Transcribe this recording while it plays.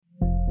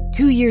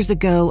2 years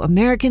ago,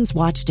 Americans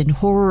watched in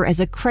horror as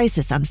a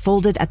crisis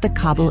unfolded at the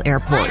Kabul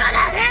airport.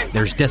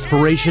 There's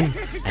desperation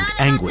and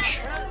anguish.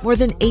 More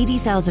than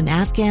 80,000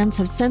 Afghans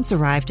have since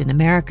arrived in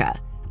America,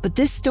 but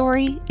this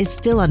story is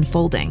still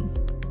unfolding.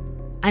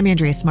 I'm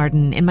Andrea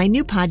Martin. In my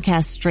new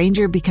podcast,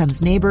 Stranger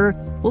Becomes Neighbor,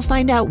 we'll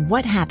find out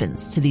what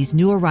happens to these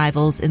new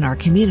arrivals in our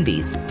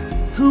communities.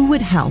 Who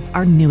would help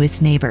our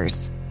newest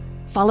neighbors?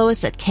 Follow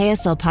us at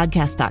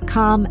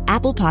kslpodcast.com,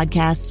 Apple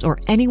Podcasts, or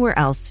anywhere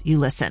else you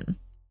listen.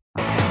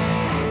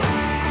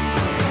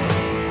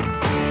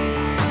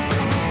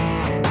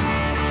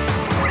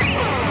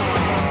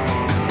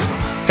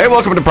 Hey,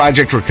 welcome to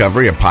Project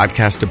Recovery, a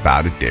podcast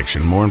about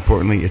addiction. More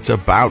importantly, it's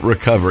about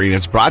recovery, and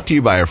it's brought to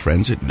you by our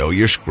friends at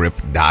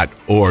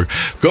KnowYourScript.org.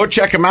 Go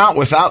check them out.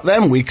 Without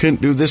them, we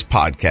couldn't do this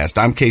podcast.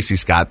 I'm Casey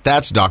Scott.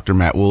 That's Dr.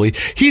 Matt Woolley.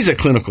 He's a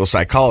clinical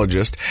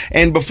psychologist.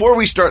 And before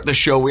we start the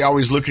show, we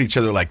always look at each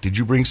other like, did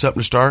you bring something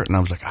to start? And I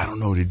was like, I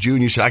don't know. Did you?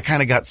 And you said, I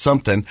kind of got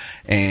something.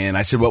 And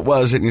I said, what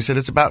was it? And you said,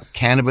 it's about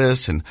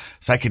cannabis and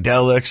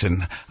psychedelics,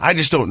 and I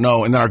just don't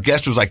know. And then our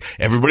guest was like,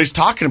 everybody's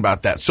talking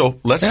about that. So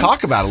let's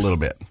talk about it a little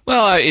bit.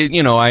 Well, I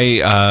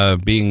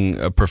being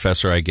a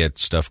professor, I get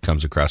stuff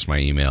comes across my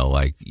email,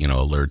 like,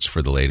 alerts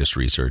for the latest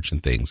research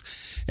and things.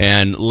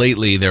 And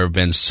lately there have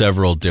been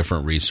several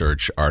different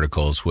research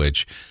articles,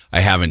 which I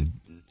haven't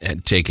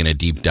taken a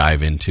deep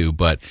dive into,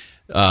 but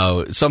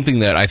something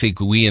that I think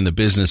we in the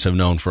business have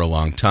known for a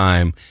long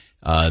time,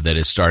 that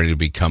is starting to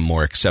become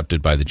more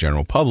accepted by the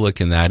general public.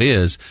 And that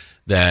is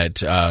that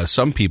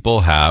some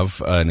people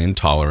have an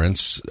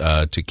intolerance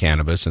to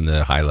cannabis and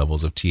the high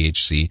levels of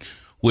THC,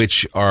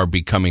 which are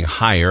becoming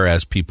higher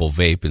as people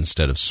vape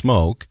instead of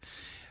smoke.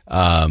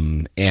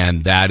 And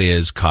that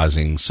is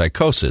causing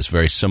psychosis,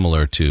 very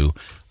similar to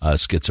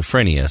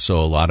schizophrenia. So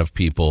a lot of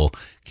people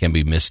can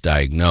be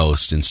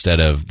misdiagnosed. Instead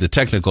of the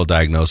technical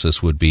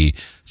diagnosis would be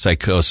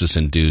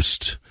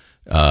psychosis-induced,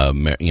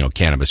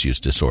 cannabis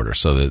use disorder.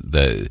 So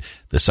the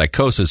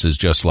psychosis is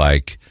just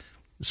like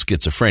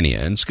schizophrenia.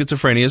 And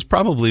schizophrenia is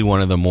probably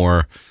one of the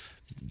more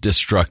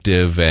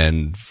destructive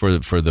and for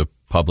the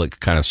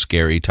public kind of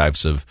scary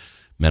types of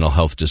mental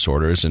health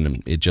disorders,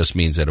 and it just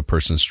means that a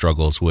person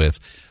struggles with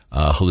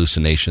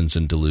hallucinations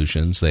and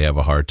delusions. They have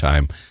a hard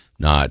time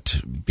not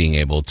being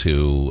able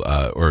to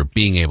or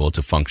being able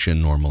to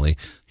function normally,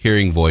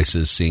 hearing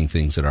voices, seeing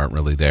things that aren't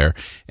really there,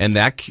 and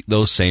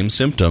those same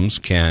symptoms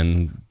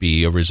can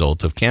be a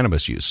result of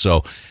cannabis use.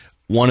 So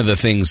one of the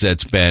things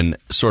that's been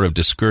sort of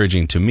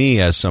discouraging to me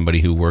as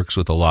somebody who works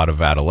with a lot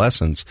of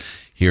adolescents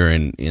here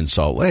in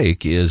Salt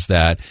Lake is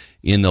that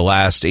in the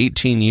last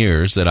 18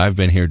 years that I've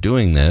been here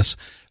doing this,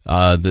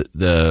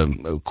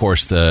 of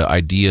course, the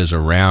ideas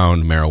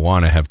around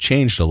marijuana have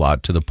changed a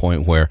lot to the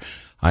point where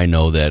I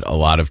know that a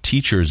lot of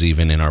teachers,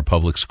 even in our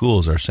public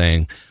schools, are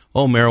saying,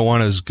 "Oh,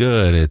 marijuana is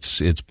good.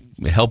 It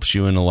helps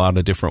you in a lot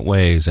of different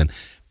ways." And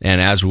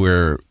as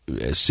we're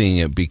seeing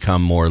it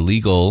become more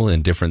legal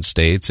in different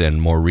states and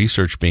more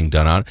research being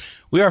done on it,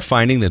 we are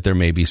finding that there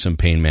may be some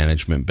pain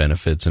management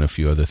benefits and a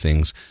few other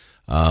things.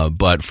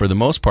 But for the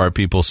most part,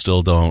 people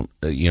still don't,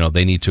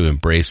 they need to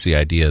embrace the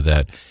idea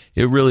that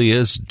it really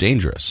is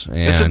dangerous. And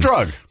it's a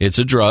drug. It's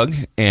a drug,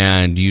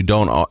 and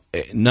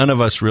none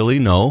of us really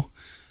know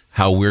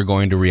how we're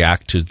going to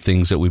react to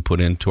things that we put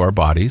into our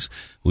bodies.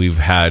 We've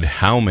had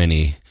how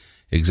many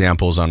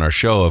examples on our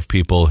show of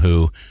people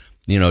who,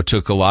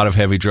 took a lot of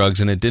heavy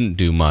drugs and it didn't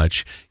do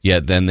much,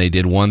 yet then they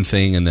did one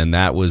thing and then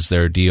that was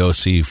their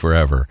DOC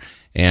forever.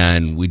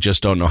 And we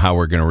just don't know how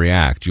we're going to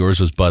react. Yours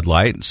was Bud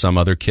Light. Some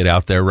other kid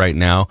out there right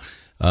now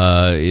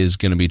is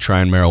going to be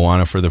trying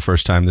marijuana for the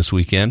first time this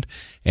weekend,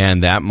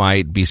 and that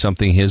might be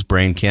something his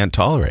brain can't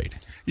tolerate.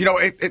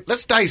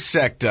 Let's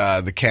dissect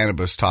the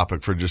cannabis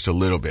topic for just a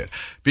little bit,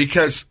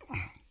 because,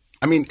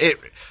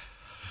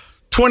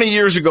 20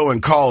 years ago in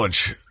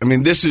college,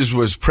 this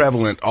was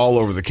prevalent all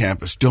over the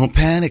campus. Don't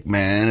panic,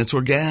 man. It's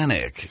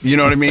organic. You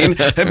know what I mean?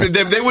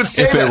 They would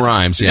say if that. It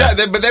rhymes, yeah.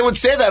 But they would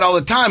say that all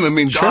the time.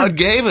 Sure. God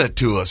gave it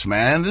to us,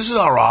 man. This is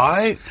all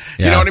right.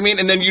 Yeah. You know what I mean?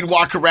 And then you'd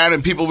walk around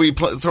and people would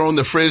be throwing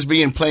the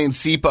Frisbee and playing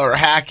SEPA or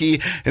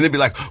hacky. And they'd be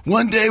like,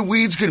 one day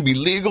weed's going to be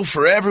legal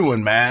for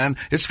everyone, man.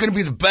 It's going to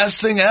be the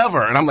best thing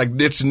ever. And I'm like,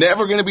 it's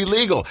never going to be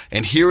legal.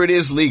 And here it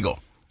is legal.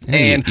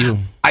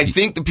 And I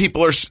think the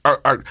people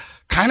are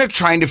kind of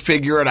trying to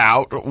figure it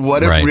out,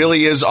 what it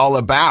really is all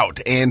about.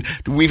 And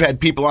we've had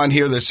people on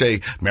here that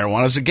say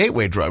marijuana is a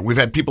gateway drug. We've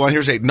had people on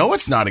here say, no,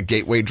 it's not a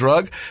gateway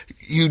drug.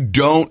 You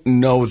don't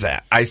know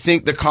that. I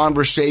think the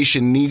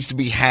conversation needs to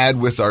be had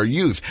with our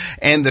youth.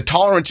 And the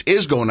tolerance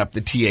is going up,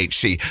 the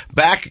THC.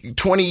 Back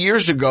 20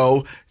 years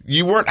ago,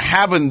 you weren't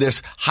having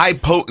this high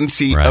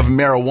potency of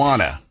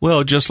marijuana.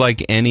 Well, just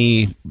like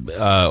any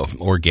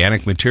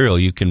organic material,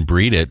 you can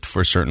breed it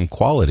for certain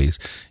qualities.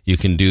 You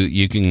can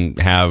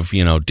have,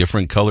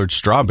 different colored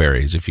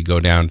strawberries. If you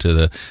go down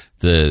to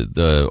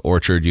the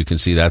orchard, you can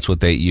see that's what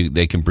they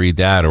can breed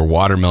that, or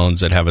watermelons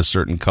that have a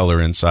certain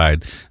color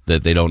inside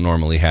that they don't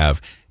normally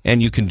have.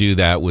 And you can do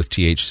that with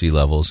THC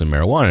levels in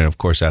marijuana. And, of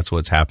course, that's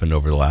what's happened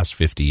over the last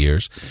 50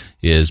 years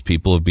is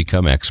people have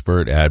become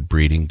expert at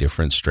breeding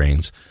different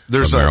strains of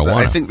marijuana.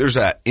 I think there's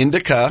an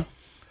indica,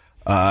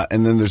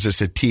 and then there's a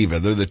sativa.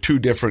 They're the two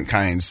different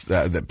kinds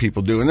that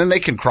people do. And then they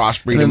can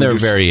crossbreed. And then there are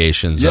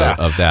variations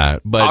of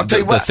that. But I'll tell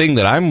you the thing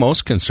that I'm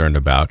most concerned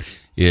about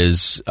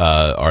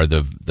are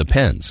the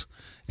pens.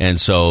 And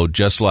so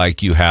just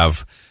like you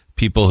have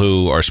people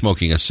who are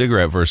smoking a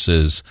cigarette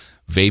versus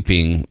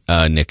vaping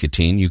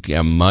nicotine, you can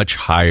have much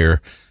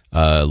higher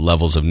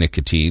levels of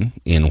nicotine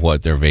in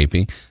what they're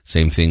vaping.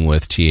 Same thing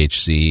with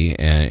THC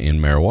in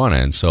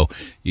marijuana. And so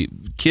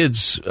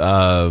kids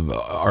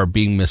are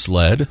being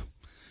misled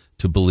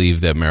to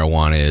believe that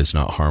marijuana is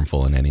not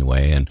harmful in any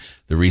way. And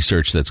the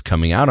research that's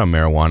coming out on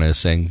marijuana is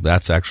saying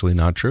that's actually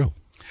not true.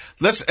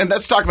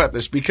 Let's talk about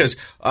this because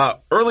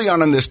early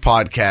on in this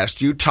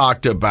podcast, you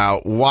talked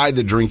about why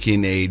the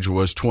drinking age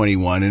was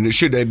 21 and it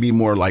should be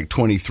more like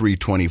 23,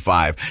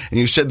 25. And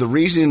you said the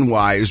reason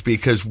why is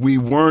because we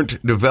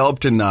weren't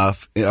developed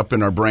enough up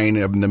in our brain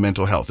and in the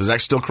mental health. Is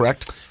that still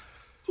correct?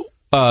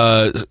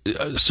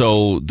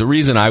 So the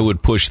reason I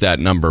would push that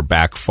number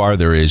back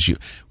farther is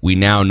we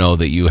now know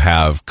that you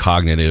have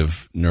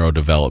cognitive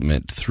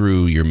neurodevelopment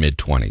through your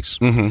mid-20s.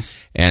 Mm-hmm.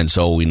 And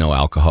so we know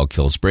alcohol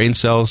kills brain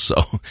cells.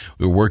 So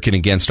we're working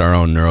against our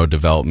own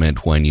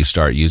neurodevelopment when you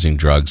start using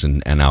drugs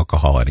and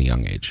alcohol at a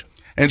young age.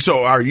 And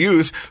so our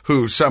youth,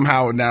 who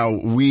somehow now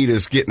weed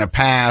is getting a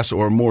pass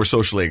or more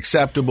socially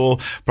acceptable,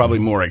 probably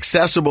more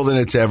accessible than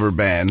it's ever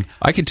been.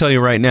 I can tell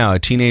you right now, a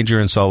teenager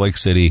in Salt Lake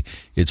City,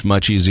 it's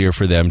much easier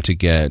for them to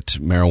get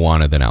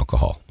marijuana than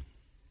alcohol.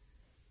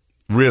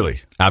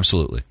 Really?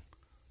 Absolutely.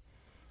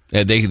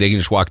 They can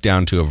just walk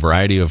down to a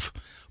variety of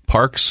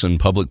parks and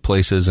public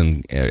places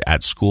and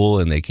at school,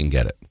 and they can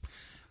get it.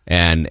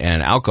 And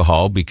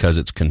alcohol, because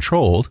it's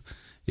controlled,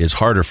 is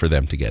harder for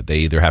them to get. They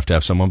either have to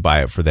have someone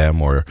buy it for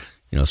them or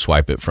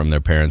swipe it from their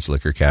parents'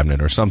 liquor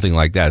cabinet or something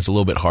like that. It's a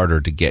little bit harder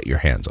to get your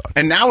hands on.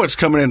 And now it's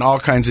coming in all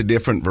kinds of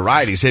different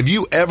varieties. Have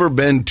you ever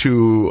been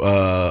to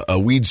a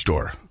weed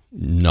store?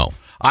 No.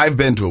 I've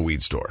been to a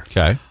weed store.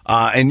 Okay.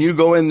 And you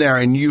go in there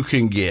and you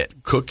can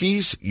get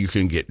cookies, you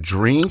can get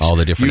drinks, all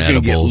the different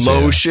edibles, you can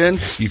get lotion,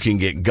 you can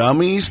get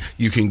gummies,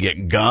 you can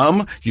get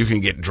gum, you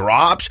can get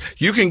drops,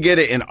 you can get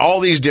it in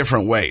all these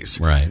different ways.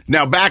 Right.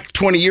 Now, back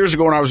 20 years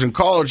ago when I was in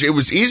college, it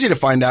was easy to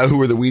find out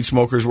who the weed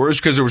smokers were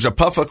because there was a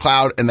puff of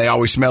cloud and they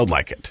always smelled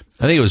like it.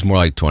 I think it was more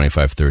like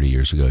 25, 30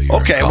 years ago.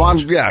 Okay, well,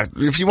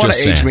 if you want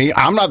to age me,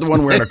 I'm not the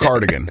one wearing a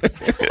cardigan.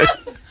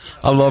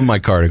 I love my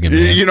cardigan,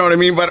 man. You know what I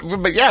mean?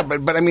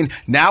 But I mean,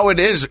 now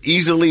it is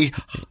easily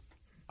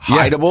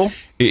hideable.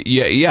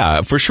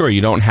 Yeah, for sure.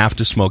 You don't have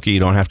to smoke it. You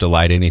don't have to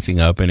light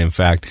anything up. And in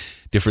fact,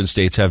 different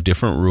states have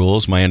different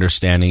rules. My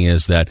understanding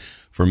is that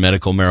for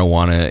medical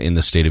marijuana in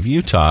the state of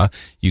Utah,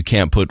 you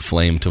can't put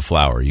flame to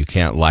flower. You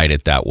can't light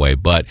it that way.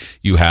 But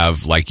you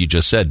have, like you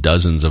just said,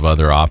 dozens of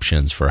other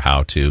options for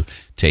how to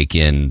take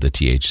in the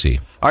THC.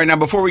 All right, now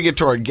before we get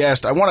to our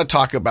guest, I want to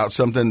talk about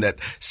something that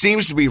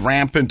seems to be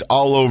rampant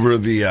all over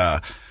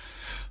the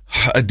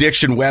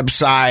addiction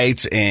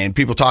websites and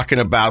people talking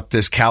about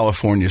this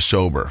California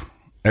Sober.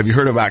 Have you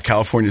heard about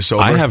California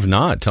Sober? I have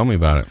not. Tell me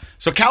about it.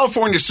 So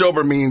California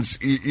Sober means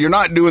you're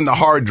not doing the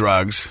hard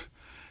drugs.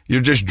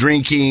 You're just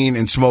drinking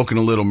and smoking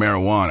a little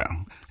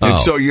marijuana. And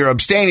so you're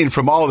abstaining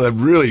from all the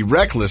really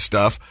reckless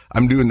stuff.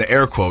 I'm doing the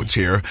air quotes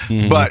here,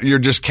 but you're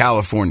just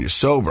California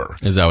sober.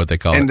 Is that what they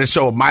call it? And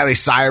so Miley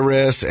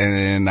Cyrus,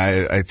 and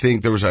I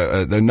think there was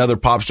another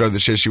pop star that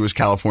said she was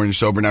California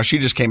sober. Now she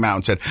just came out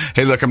and said,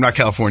 "Hey, look, I'm not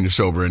California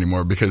sober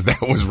anymore," because that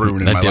was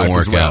ruining my life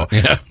as well.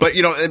 Yeah. But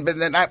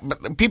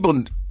but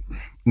people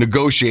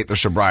negotiate their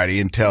sobriety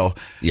until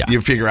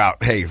you figure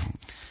out, hey.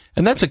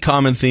 And that's a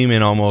common theme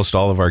in almost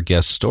all of our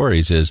guest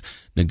stories is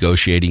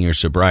negotiating your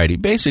sobriety,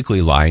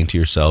 basically lying to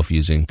yourself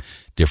using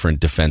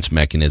different defense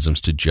mechanisms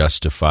to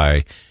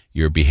justify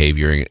your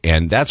behavior.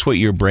 And that's what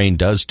your brain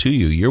does to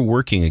you. You're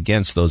working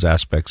against those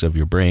aspects of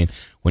your brain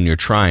when you're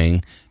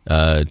trying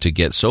to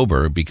get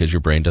sober because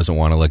your brain doesn't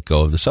want to let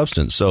go of the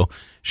substance. So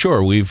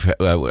sure,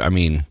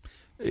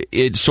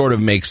 it sort of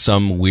makes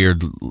some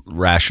weird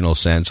rational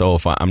sense. Oh,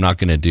 if I'm not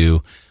going to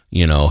do,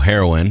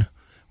 heroin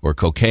or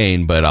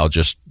cocaine, but I'll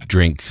just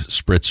drink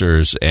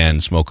spritzers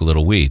and smoke a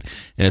little weed.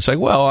 And it's like,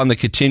 well, on the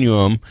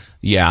continuum,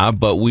 yeah,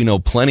 but we know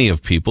plenty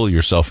of people,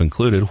 yourself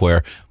included,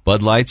 where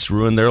Bud Lights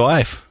ruined their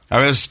life.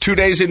 I was 2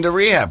 days into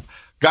rehab,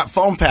 got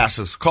phone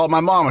passes, called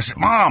my mom. I said,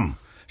 "Mom."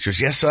 She goes,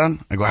 "Yes,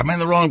 son." I go, "I'm in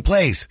the wrong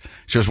place."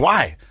 She goes,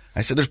 "Why?"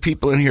 I said, "There's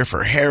people in here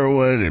for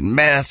heroin and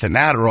meth and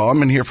Adderall.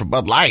 I'm in here for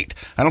Bud Light.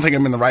 I don't think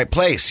I'm in the right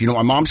place." You know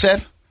what my mom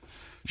said?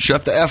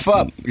 "Shut the F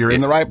up. You're in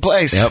the right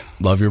place." Yep.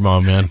 Love your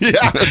mom, man.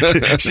 Yeah.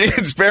 She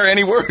didn't spare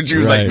any words. She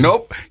was like,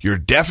 "Nope, you're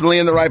definitely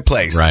in the right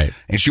place." Right.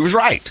 And she was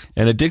right.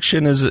 And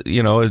addiction is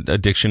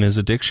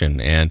addiction.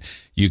 And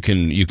you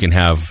can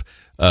have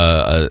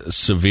a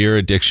severe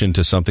addiction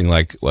to something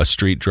like a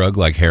street drug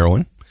like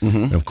heroin.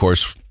 Mm-hmm. And of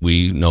course,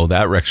 we know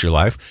that wrecks your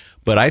life.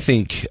 But I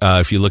think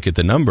if you look at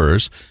the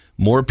numbers,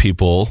 more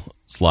people's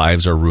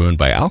lives are ruined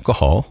by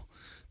alcohol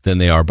than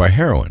they are by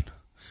heroin.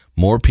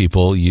 More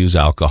people use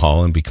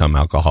alcohol and become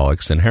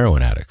alcoholics than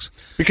heroin addicts.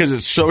 Because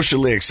it's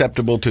socially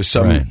acceptable to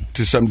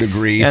some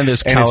degree. And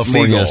this and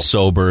California it's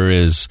sober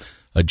is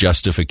a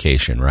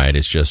justification, right?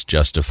 It's just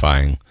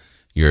justifying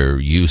your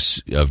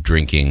use of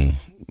drinking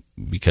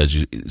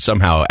because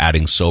somehow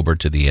adding sober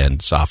to the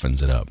end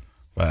softens it up.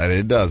 But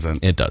it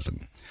doesn't. It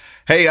doesn't.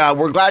 Hey,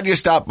 we're glad you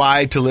stopped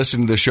by to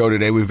listen to the show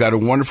today. We've got a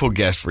wonderful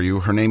guest for you.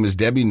 Her name is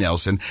Debbie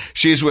Nelson.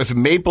 She's with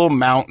Maple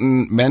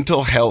Mountain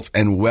Mental Health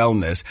and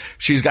Wellness.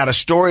 She's got a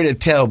story to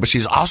tell, but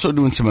she's also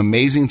doing some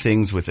amazing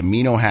things with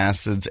amino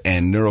acids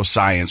and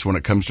neuroscience when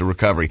it comes to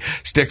recovery.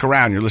 Stick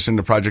around. You're listening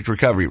to Project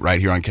Recovery right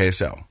here on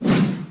KSL.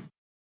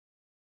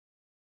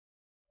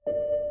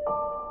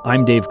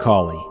 I'm Dave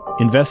Cawley,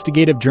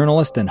 investigative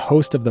journalist and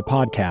host of the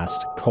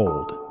podcast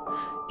Cold.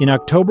 In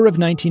October of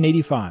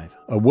 1985,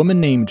 a woman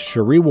named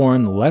Cherie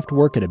Warren left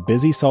work at a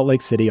busy Salt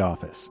Lake City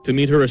office to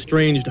meet her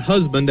estranged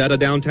husband at a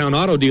downtown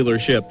auto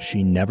dealership.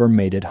 She never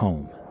made it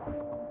home.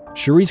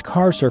 Cherie's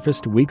car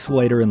surfaced weeks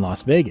later in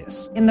Las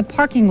Vegas. In the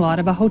parking lot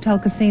of a hotel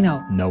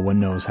casino. No one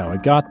knows how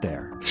it got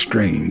there.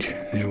 Strange.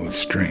 It was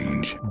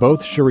strange.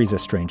 Both Cherie's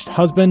estranged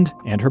husband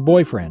and her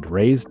boyfriend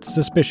raised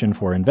suspicion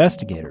for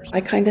investigators.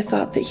 I kind of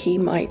thought that he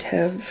might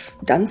have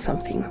done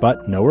something.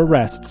 But no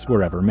arrests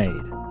were ever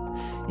made.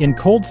 In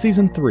Cold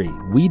Season 3,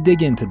 we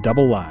dig into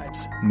double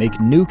lives, make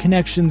new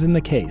connections in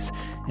the case,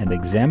 and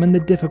examine the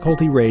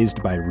difficulty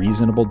raised by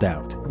reasonable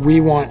doubt. We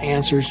want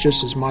answers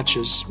just as much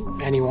as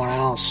anyone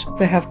else.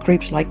 They have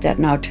creeps like that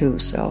now too,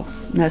 so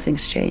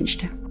nothing's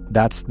changed.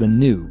 That's the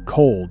new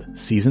Cold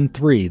Season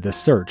 3, The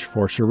Search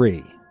for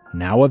Cherie,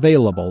 now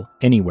available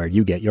anywhere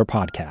you get your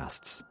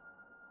podcasts.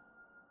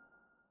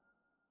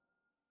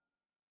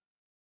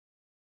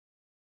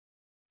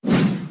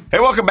 Hey,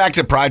 welcome back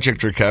to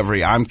Project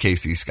Recovery. I'm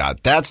Casey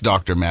Scott. That's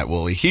Dr. Matt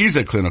Woolley. He's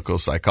a clinical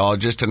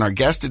psychologist, and our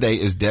guest today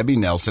is Debbie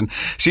Nelson.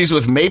 She's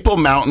with Maple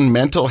Mountain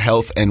Mental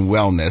Health and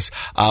Wellness.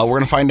 We're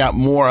going to find out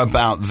more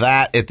about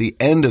that at the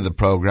end of the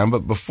program.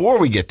 But before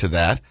we get to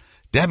that,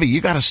 Debbie,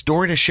 you got a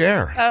story to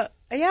share.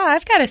 Yeah,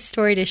 I've got a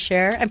story to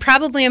share. I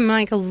probably am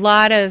like a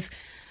lot of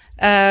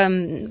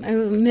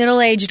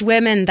middle-aged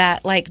women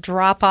that like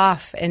drop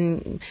off,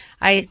 and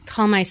I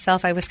call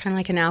myself, I was kind of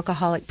like an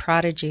alcoholic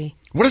prodigy.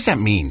 What does that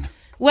mean?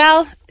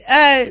 Well,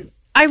 I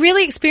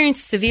really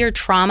experienced severe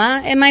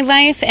trauma in my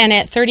life, and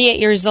at 38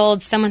 years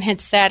old, someone had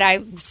said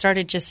I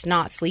started just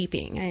not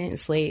sleeping. I didn't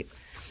sleep.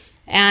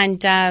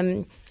 And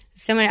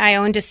I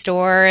owned a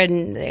store,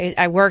 and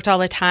I worked all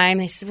the time.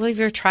 They said, well, have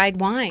you ever tried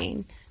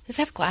wine? Let's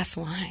have a glass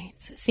of wine.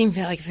 So it seemed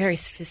like a very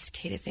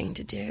sophisticated thing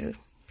to do.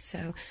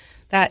 So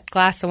that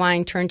glass of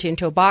wine turned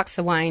into a box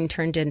of wine,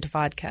 turned into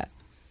vodka.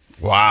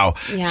 Wow.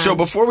 Yeah. So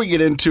before we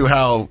get into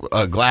how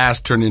a glass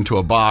turned into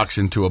a box,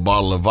 into a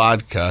bottle of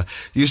vodka,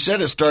 you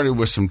said it started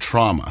with some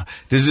trauma.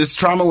 Is this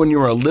trauma when you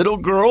were a little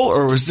girl,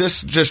 or was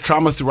this just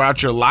trauma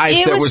throughout your life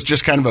was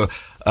just kind of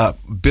a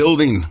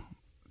building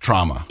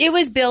trauma? It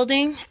was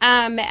building.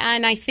 And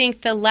I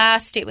think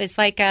it was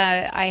like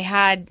I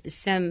had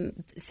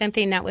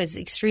something that was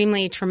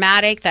extremely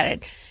traumatic that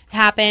had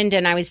happened,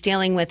 and I was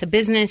dealing with a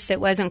business that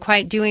wasn't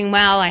quite doing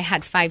well. I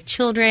had 5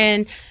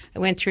 children. I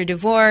went through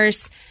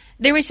divorce.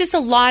 There was just a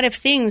lot of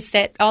things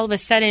that all of a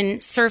sudden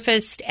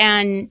surfaced,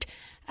 and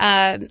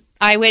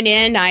I went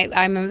in.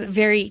 I'm a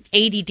very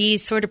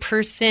ADD sort of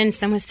person.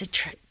 Someone said,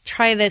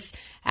 try this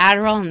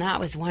Adderall, and that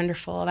was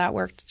wonderful. That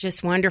worked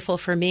just wonderful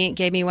for me. It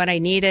gave me what I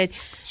needed.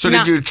 So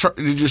did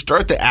you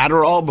start the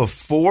Adderall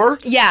before?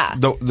 Yeah.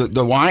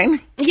 The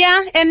wine?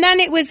 Yeah, and then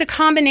it was a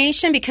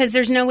combination because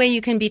there's no way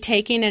you can be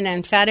taking an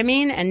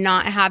amphetamine and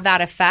not have that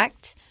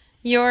affect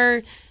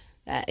your,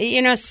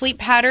 sleep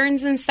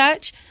patterns and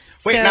such.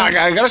 Wait, now I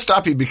got to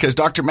stop you because,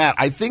 Dr. Matt,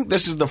 I think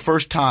this is the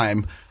first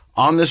time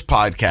on this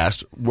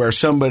podcast where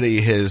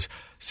somebody has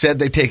said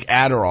they take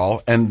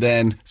Adderall and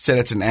then said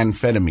it's an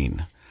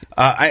amphetamine.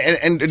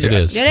 And it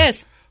is. It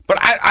is. But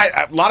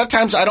I a lot of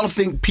times I don't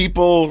think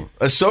people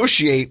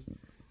associate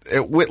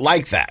it with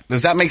like that.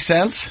 Does that make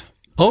sense?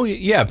 Oh,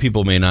 yeah.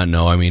 People may not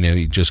know. I mean,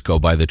 you just go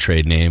by the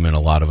trade name, and a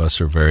lot of us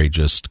are very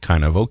just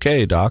kind of,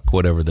 okay, doc,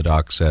 whatever the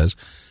doc says.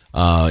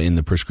 In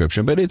the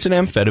prescription, but it's an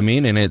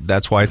amphetamine, and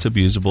that's why it's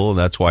abusable.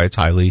 That's why it's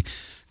highly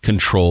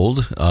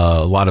controlled.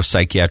 A lot of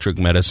psychiatric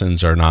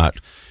medicines are not,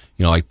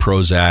 like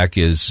Prozac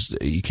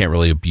you can't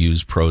really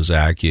abuse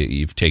Prozac.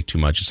 You take too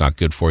much, it's not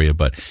good for you,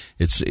 but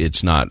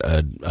it's not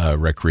a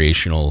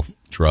recreational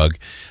drug.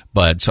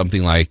 But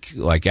something like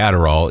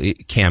Adderall,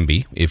 it can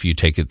be if you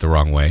take it the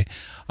wrong way.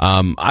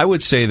 I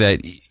would say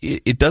that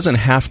it doesn't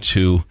have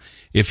to,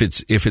 if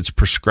it's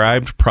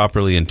prescribed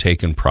properly and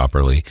taken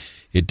properly,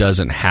 it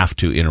doesn't have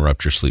to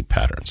interrupt your sleep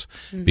patterns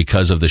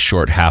because of the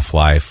short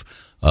half-life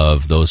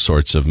of those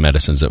sorts of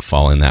medicines that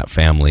fall in that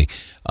family.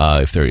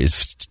 If there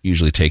is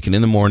usually taken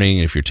in the morning,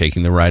 if you're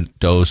taking the right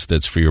dose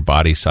that's for your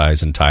body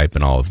size and type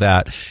and all of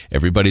that,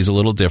 everybody's a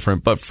little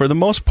different. But for the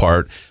most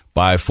part,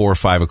 by 4 or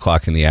 5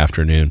 o'clock in the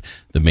afternoon,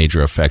 the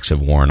major effects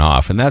have worn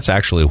off. And that's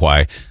actually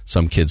why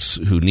some kids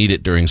who need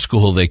it during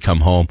school, they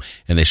come home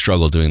and they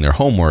struggle doing their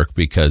homework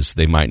because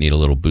they might need a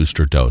little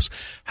booster dose.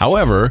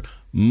 However,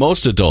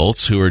 most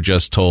adults who are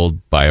just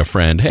told by a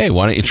friend, hey,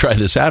 why don't you try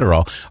this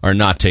Adderall, are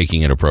not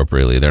taking it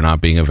appropriately. They're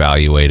not being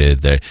evaluated.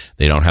 They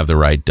don't have the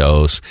right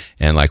dose.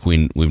 And like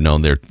we've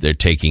known, they're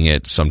taking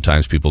it.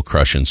 Sometimes people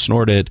crush and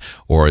snort it,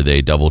 or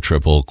they double,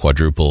 triple,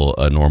 quadruple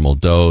a normal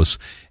dose.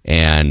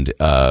 And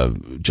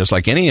just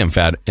like any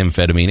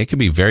amphetamine, it can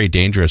be very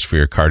dangerous for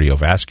your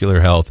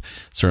cardiovascular health.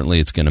 Certainly,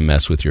 it's going to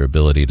mess with your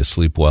ability to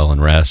sleep well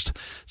and rest.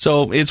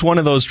 So it's one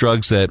of those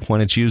drugs that, when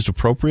it's used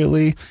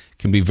appropriately,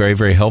 can be very,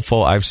 very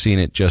helpful. I've seen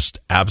it just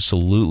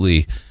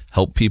absolutely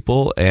help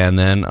people. And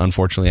then,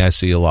 unfortunately, I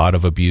see a lot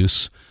of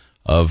abuse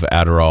of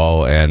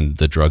Adderall and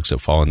the drugs that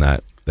fall in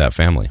that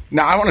family.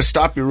 Now, I want to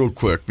stop you real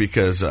quick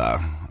because,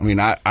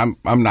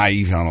 I'm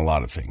naive on a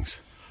lot of things.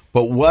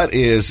 But what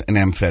is an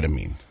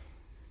amphetamine?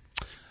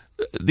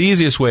 The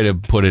easiest way to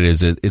put it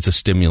is it's a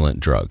stimulant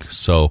drug.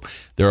 So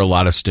there are a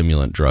lot of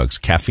stimulant drugs.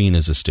 Caffeine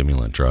is a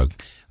stimulant drug.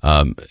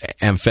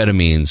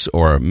 Amphetamines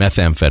or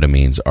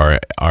methamphetamines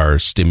are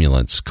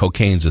stimulants.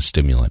 Cocaine's a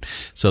stimulant.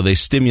 So they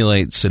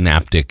stimulate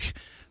synaptic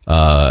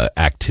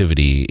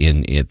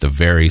activity at the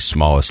very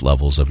smallest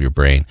levels of your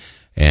brain.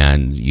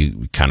 And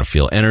you kind of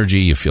feel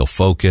energy, you feel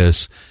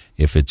focus.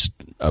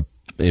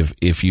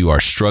 If you are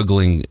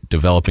struggling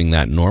developing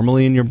that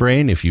normally in your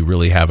brain, if you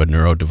really have a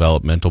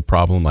neurodevelopmental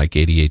problem like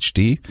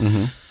ADHD,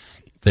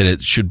 then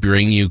it should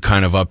bring you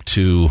kind of up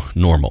to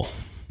normal.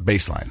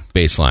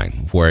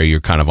 Baseline, where you're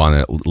kind of on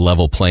a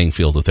level playing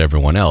field with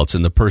everyone else.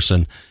 And the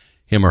person,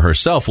 him or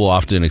herself, will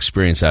often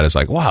experience that as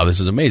like, wow, this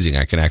is amazing.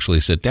 I can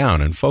actually sit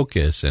down and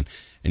focus. And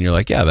you're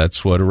like, yeah,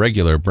 that's what a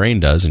regular brain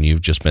does, and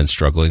you've just been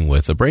struggling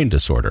with a brain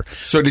disorder.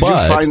 So did you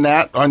find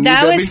that on you,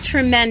 That Debbie? was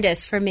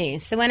tremendous for me.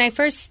 So when I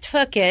first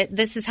took it,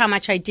 this is how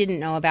much I didn't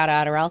know about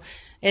Adderall,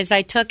 is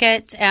I took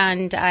it,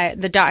 and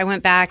I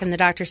went back, and the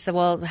doctor said,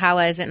 well, how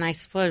was it? And I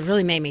said, well, it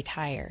really made me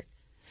tired.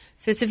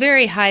 So it's a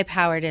very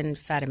high-powered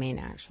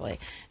amphetamine, actually.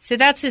 So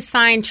that's a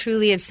sign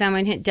truly of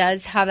someone who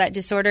does have that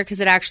disorder, because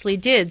it actually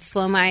did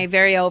slow my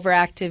very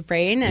overactive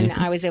brain, and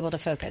I was able to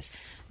focus.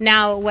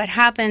 Now, what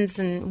happens,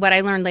 and what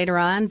I learned later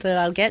on that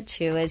I'll get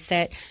to, is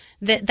that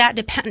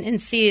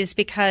dependency is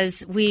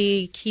because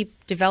we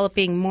keep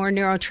developing more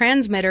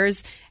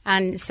neurotransmitters,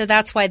 and so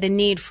that's why the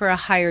need for a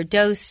higher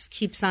dose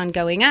keeps on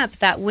going up.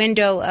 That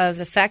window of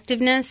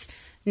effectiveness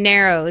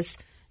narrows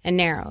and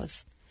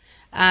narrows.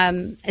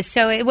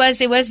 So it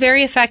was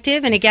very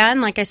effective. And again,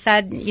 like I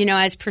said,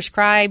 as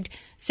prescribed.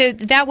 So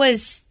that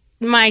was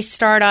my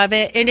start of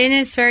it. And it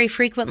is very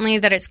frequently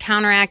that it's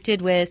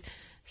counteracted with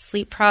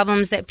sleep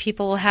problems that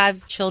people will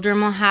have, children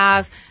will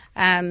have.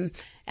 And,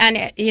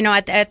 at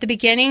the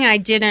beginning, I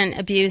didn't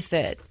abuse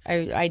it.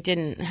 I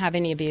didn't have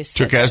any abuse.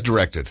 Took as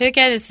directed. Took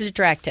as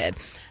directed.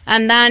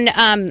 And then,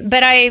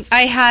 but I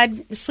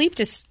had sleep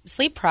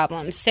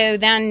problems. So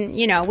then,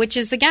 which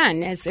is,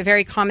 again, is a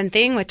very common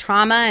thing with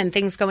trauma and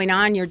things going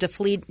on. You're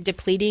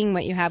depleting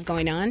what you have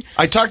going on.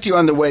 I talked to you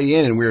on the way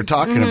in, and we were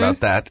talking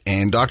about that.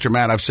 And Dr.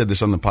 Matt, I've said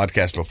this on the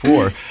podcast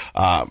before,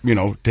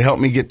 to help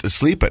me get to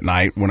sleep at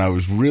night when I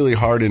was really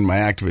hard in my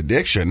active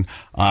addiction,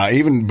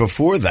 even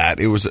before that,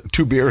 it was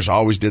 2 beers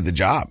always did the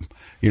job.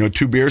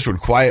 2 beers would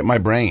quiet my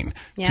brain.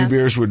 Yeah. 2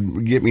 beers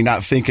would get me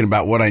not thinking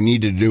about what I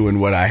needed to do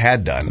and what I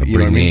had done.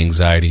 Bring the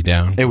anxiety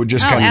down. It would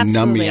just kind of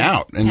numb me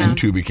out. And then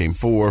 2 became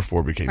 4,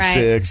 4 became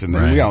 6. And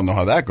then we all know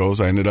how that goes.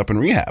 I ended up in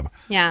rehab.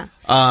 Yeah.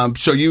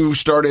 So you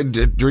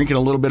started drinking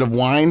a little bit of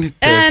wine?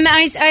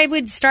 I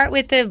would start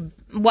with the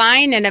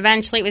wine, and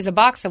eventually it was a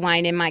box of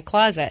wine in my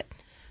closet.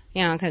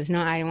 Because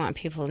I didn't want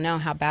people to know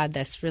how bad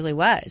this really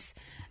was.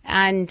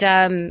 And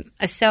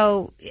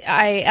so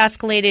I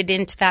escalated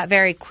into that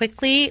very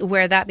quickly,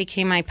 where that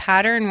became my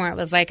pattern, where it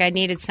was like I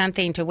needed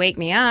something to wake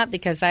me up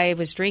because I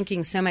was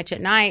drinking so much at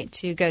night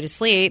to go to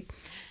sleep,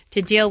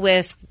 to deal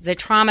with the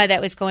trauma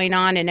that was going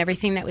on and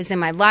everything that was in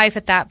my life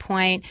at that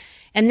point.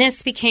 And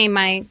this became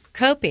my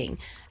coping.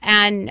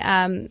 And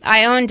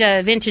I owned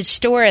a vintage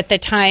store at the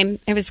time.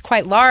 It was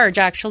quite large,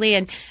 actually.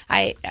 And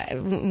I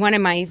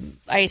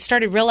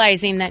started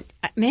realizing that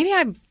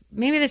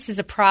maybe this is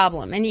a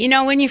problem. And,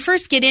 when you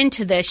first get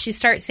into this, you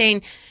start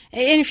saying,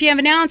 and if you have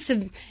an ounce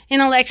of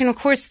intellect, and of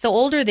course, the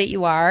older that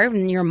you are,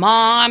 and your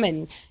mom,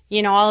 and,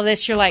 all of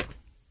this, you're like,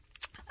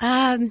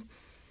 I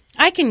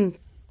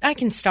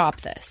can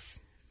stop this.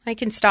 I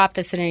can stop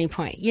this at any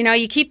point.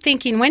 You keep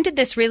thinking, when did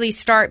this really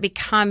start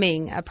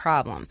becoming a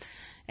problem?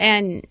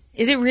 And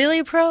is it really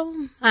a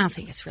problem? I don't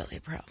think it's really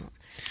a problem.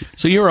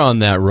 So you're on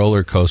that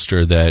roller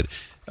coaster that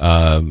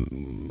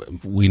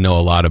we know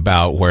a lot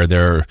about, where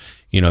there,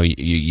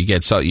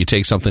 you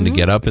take something to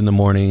get up in the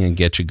morning and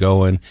get you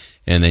going,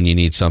 and then you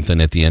need something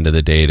at the end of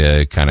the day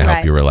to kind of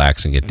help you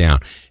relax and get down.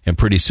 And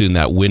pretty soon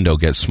that window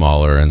gets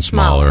smaller and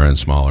smaller and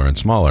smaller and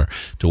smaller,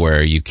 to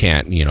where you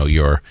can't,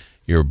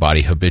 your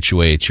body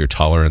habituates, your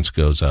tolerance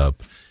goes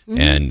up.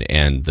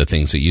 and the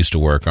things that used to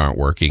work aren't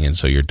working, and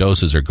so your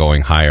doses are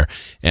going higher.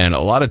 And a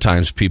lot of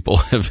times people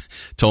have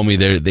told me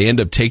they end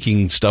up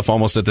taking stuff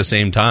almost at the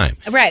same time.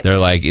 Right. They're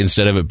like,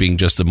 instead of it being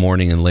just the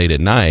morning and late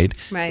at night,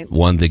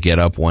 one to get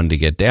up, one to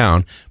get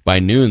down, by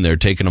noon they're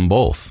taking them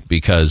both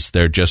because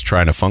they're just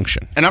trying to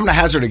function. And I'm going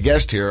to hazard a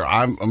guess here.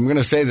 I'm going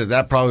to say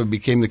that probably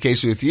became the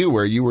case with you,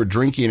 where you were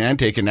drinking and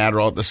taking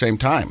Adderall at the same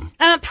time.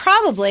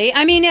 Probably.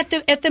 I mean, at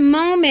the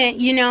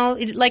moment,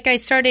 like I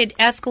started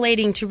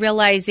escalating to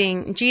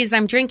realizing, geez,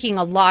 I'm drinking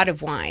a lot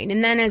of wine.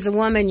 And then as a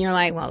woman, you're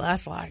like, well,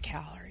 that's a lot of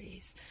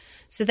calories.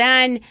 So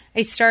then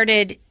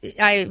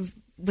I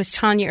was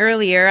telling you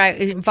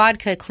earlier,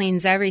 vodka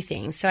cleans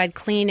everything. So I'd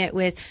clean it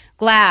with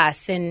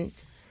glass and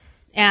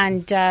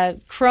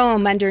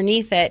chrome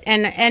underneath it,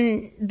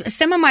 and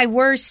some of my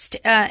worst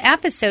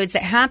episodes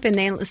that happened,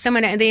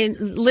 they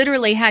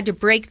literally had to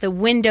break the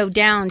window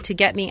down to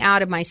get me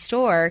out of my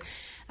store.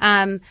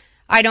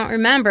 I don't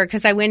remember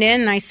because I went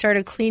in and I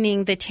started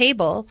cleaning the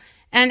table,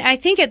 and I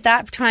think at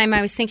that time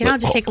I was thinking, I'll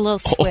just take a little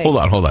swig.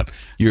 Hold on.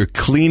 You're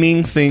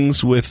cleaning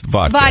things with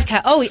vodka.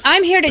 Vodka. Oh,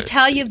 I'm here to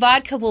tell you,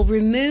 vodka will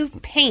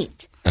remove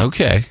paint.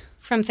 Okay.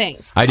 From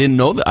things. I didn't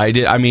know that.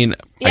 I mean,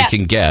 I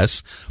can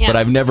guess, but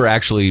I've never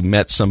actually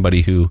met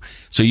somebody who.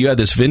 So you had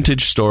this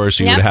vintage store,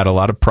 so you would have had a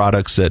lot of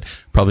products that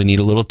probably need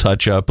a little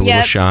touch up, a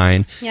little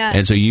shine,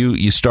 and so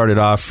you started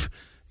off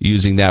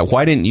using that.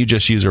 Why didn't you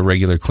just use a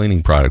regular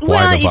cleaning product?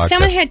 Why the vodka?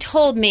 Someone had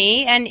told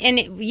me, and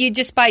you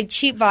just buy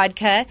cheap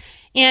vodka,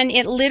 and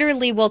it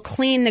literally will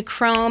clean the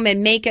chrome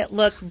and make it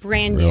look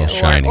brand new,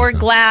 shiny, or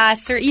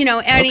glass, or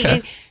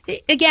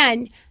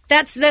again.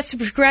 That's the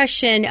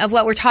progression of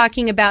what we're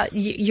talking about,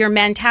 your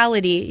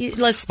mentality.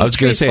 Let's be I was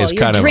going to say it's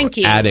kind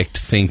drinking. Of addict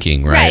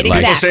thinking, right? Right,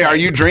 exactly. People say, are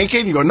you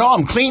drinking? You go, no,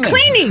 I'm cleaning.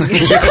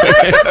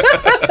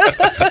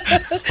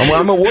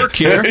 I'm at work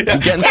here.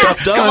 I'm getting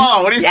stuff done. Come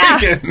on, what are you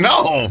thinking?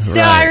 No.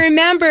 So I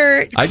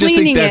remember I just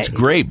think that's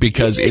great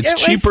because it's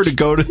cheaper to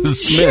go to the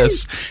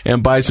Smith's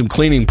and buy some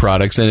cleaning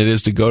products than it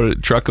is to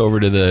truck over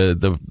to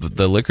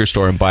the liquor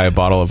store and buy a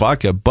bottle of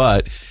vodka,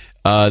 but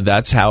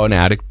that's how an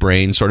addict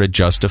brain sort of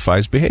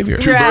justifies behavior.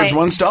 Two birds,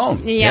 one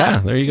stone. Yeah,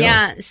 there you go.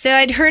 Yeah, so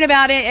I'd heard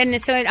about it, and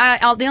so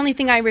the only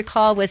thing I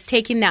recall was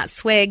taking that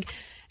swig,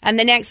 and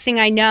the next thing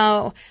I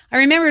know, I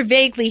remember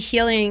vaguely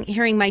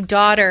hearing my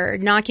daughter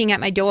knocking at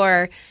my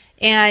door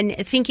and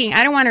thinking,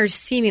 I don't want her to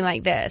see me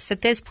like this.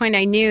 At this point,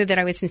 I knew that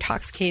I was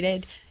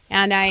intoxicated,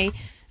 and I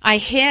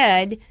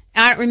hid.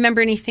 I don't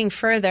remember anything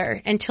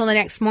further until the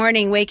next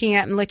morning, waking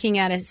up and looking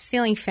at a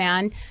ceiling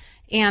fan.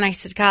 And I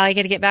said, God, I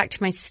got to get back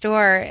to my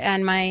store.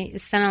 And my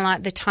son-in-law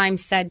at the time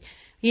said,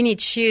 you need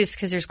shoes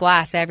because there's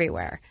glass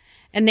everywhere.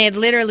 And they had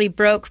literally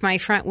broke my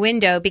front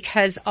window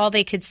because all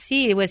they could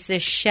see was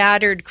this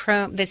shattered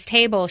this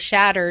table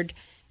shattered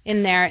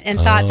in there, and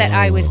thought that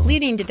I was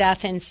bleeding to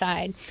death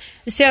inside.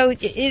 So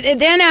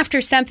then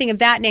after something of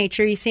that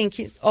nature, you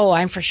think, oh,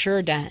 I'm for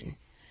sure done.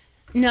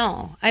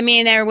 No. I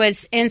mean, there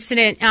was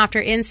incident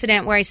after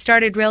incident where I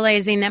started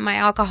realizing that my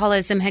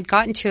alcoholism had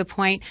gotten to a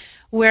point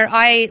where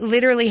I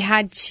literally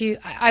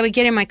I would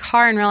get in my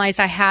car and realize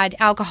I had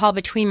alcohol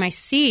between my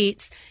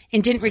seats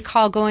and didn't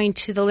recall going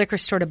to the liquor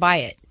store to buy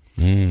it.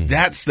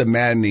 That's the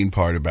maddening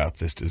part about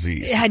this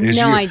disease. I had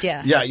no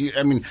idea. Yeah,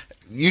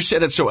 you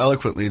said it so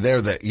eloquently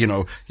there that,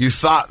 you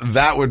thought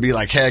that would be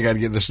like, hey, I got to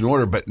get this in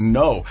order. But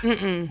no,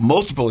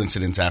 multiple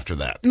incidents after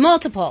that.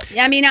 Multiple.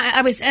 I mean,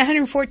 I was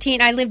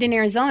 114. I lived in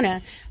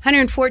Arizona,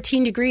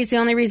 114 degrees. The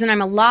only reason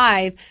I'm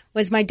alive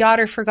was my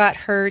daughter forgot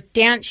her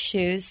dance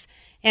shoes,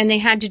 and they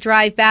had to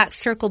drive back,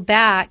 circle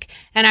back,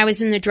 and I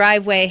was in the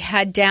driveway,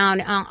 head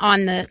down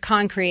on the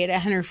concrete at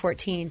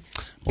 114.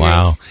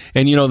 Wow. Nice.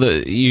 And,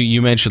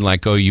 you mentioned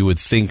like, you would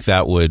think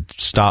that would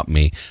stop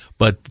me.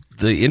 But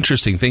the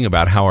interesting thing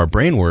about how our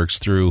brain works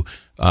through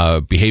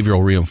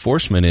behavioral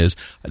reinforcement is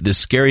this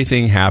scary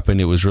thing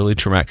happened. It was really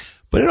traumatic,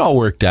 but it all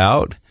worked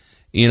out,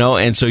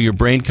 and so your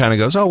brain kind of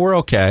goes, oh, we're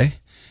okay.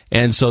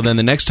 And so then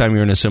the next time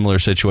you're in a similar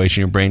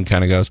situation, your brain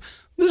kind of goes,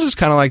 this is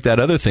kind of like that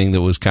other thing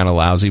that was kind of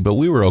lousy, but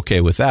we were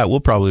okay with that. We'll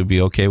probably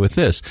be okay with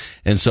this.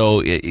 And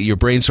so your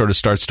brain sort of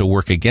starts to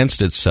work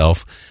against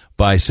itself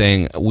by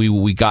saying,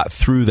 we got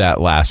through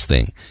that last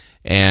thing,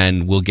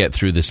 and we'll get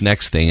through this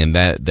next thing, and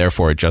that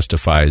therefore it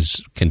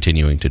justifies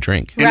continuing to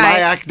drink. In my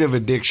active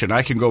addiction,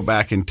 I can go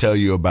back and tell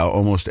you about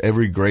almost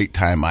every great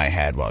time I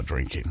had while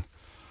drinking.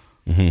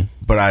 Mm-hmm.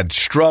 But I'd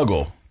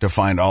struggle to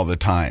find all the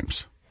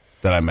times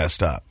that I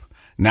messed up.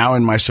 Now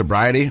in my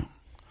sobriety,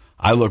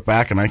 I look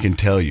back and I can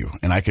tell you,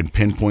 and I can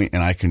pinpoint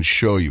and I can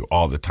show you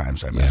all the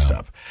times I messed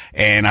up.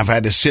 And I've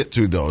had to sit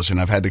through those, and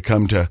I've had to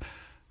come to,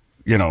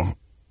 be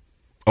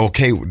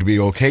okay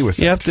with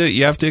it.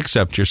 You have to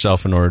accept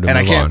yourself in order to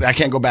move on. I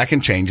can't go back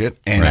and change it,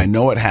 and I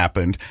know it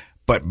happened.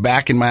 But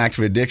back in my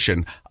active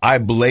addiction, I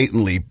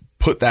blatantly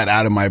put that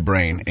out of my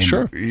brain. And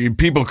sure.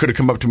 People could have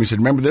come up to me and said,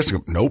 remember this? I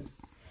go, nope,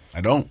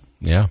 I don't.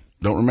 Yeah.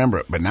 Don't remember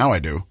it, but now I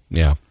do.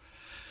 Yeah.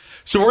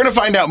 So we're going to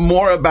find out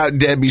more about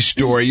Debbie's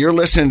story. You're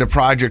listening to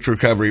Project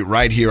Recovery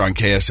right here on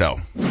KSL.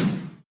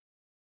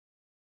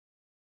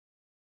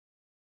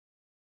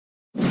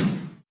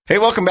 Hey,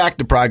 welcome back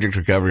to Project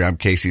Recovery. I'm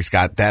Casey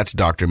Scott. That's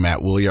Dr.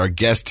 Matt Woolley. Our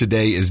guest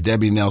today is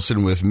Debbie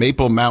Nelson with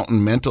Maple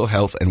Mountain Mental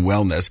Health and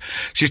Wellness.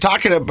 She's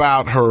talking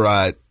about her,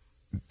 I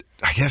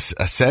guess,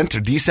 ascent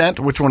or descent.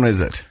 Which one is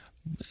it?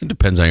 It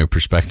depends on your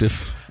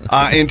perspective.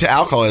 Into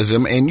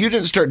alcoholism. And you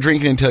didn't start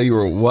drinking until you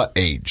were what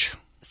age?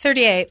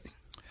 38.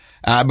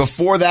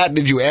 Before that,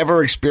 did you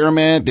ever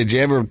experiment? Did you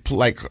ever,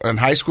 like, in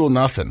high school?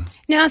 Nothing.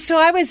 No, so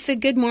I was the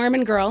good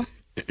Mormon girl.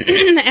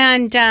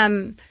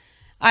 And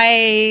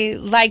I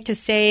like to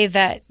say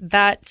that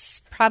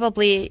that's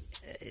probably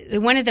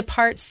one of the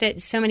parts that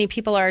so many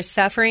people are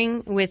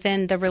suffering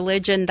within the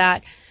religion,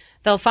 that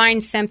they'll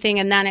find something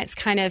and then it's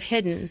kind of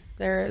hidden.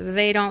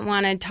 They don't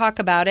want to talk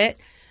about it.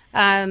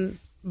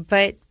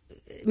 But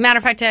matter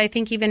of fact, I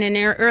think even in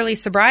early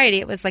sobriety,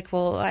 it was like,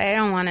 well, I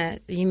don't want to,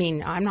 you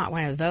mean I'm not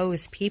one of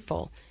those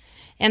people.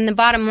 And the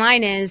bottom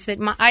line is that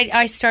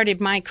I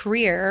started my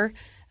career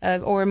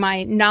or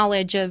my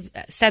knowledge of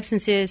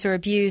substances or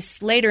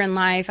abuse later in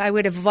life. I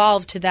would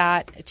evolve to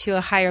that to a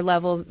higher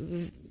level,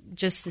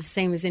 just the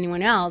same as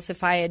anyone else,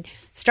 if I had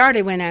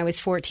started when I was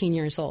 14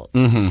 years old.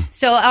 Mm-hmm.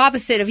 So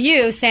opposite of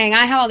you saying,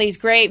 I have all these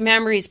great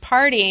memories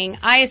partying,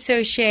 I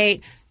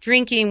associate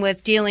drinking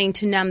with dealing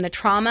to numb the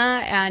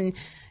trauma and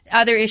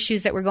other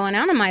issues that were going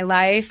on in my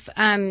life.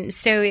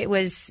 So it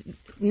was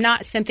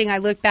not something I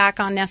look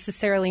back on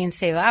necessarily and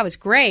say, well, that was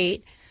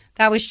great.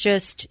 That was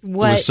just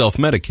what... It was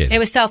self-medicating. It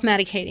was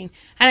self-medicating.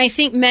 And I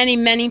think many,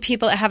 many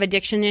people that have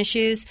addiction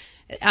issues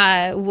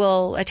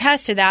will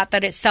attest to that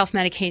it's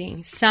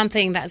self-medicating.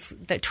 Something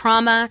the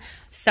trauma,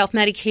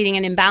 self-medicating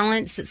an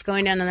imbalance that's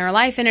going on in their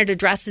life, and it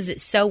addresses it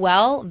so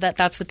well that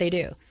that's what they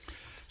do.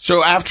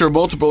 So after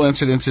multiple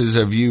incidences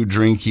of you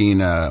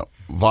drinking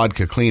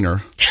vodka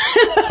cleaner...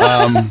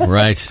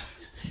 right.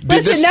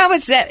 Listen, that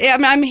was it.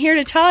 I'm here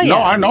to tell you. No,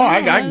 I know.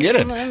 I get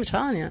it. I'm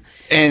telling you.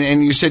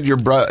 And you said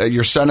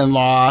your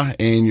son-in-law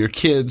and your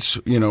kids,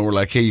 were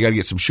like, hey, you got to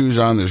get some shoes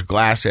on. There's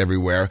glass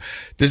everywhere.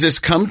 Does this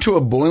come to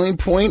a boiling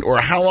point,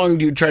 or how long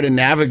do you try to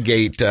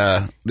navigate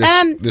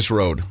this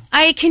road?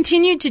 I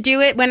continued to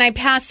do it when I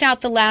passed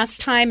out the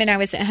last time, and I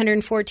was at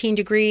 114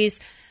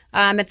 degrees.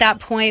 At that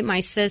point,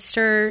 my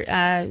sister,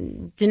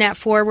 Danette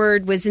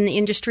Forward, was in the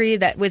industry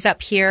that was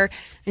up here,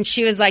 and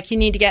she was like, you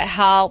need to get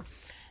help.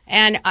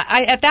 And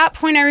at that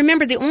point, I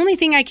remember the only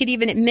thing I could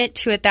even admit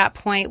to at that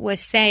point was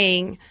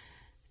saying,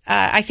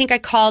 I think I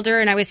called her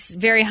and I was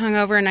very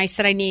hungover and I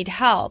said, I need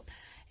help.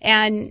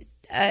 And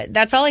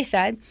that's all I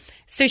said.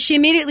 So she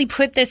immediately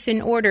put this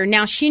in order.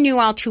 Now, she knew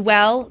all too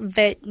well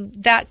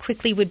that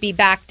quickly would be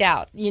backed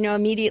out.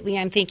 Immediately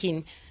I'm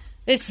thinking,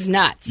 this is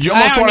nuts. You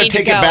almost want to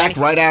take it back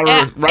right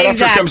after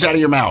it comes out of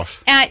your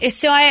mouth.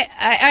 So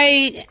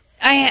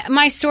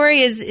my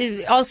story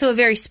is also a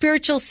very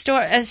spiritual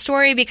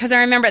story, because I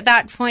remember at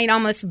that point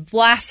almost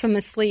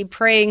blasphemously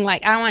praying,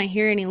 like, I don't want to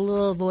hear any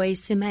little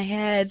voice in my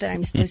head that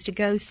I'm supposed to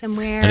go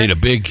somewhere. I need a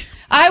big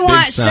I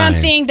want sign.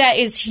 something that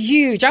is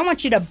huge. I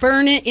want you to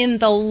burn it in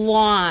the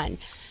lawn.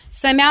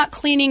 So I'm out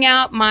cleaning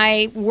out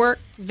my work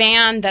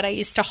van that I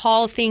used to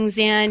haul things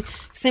in,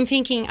 because I'm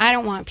thinking, I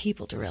don't want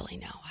people to really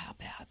know how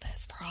bad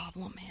this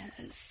problem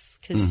is.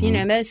 Because,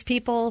 most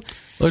people...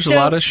 There's a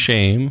lot of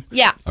shame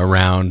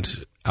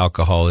around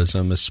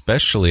alcoholism,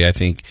 especially, I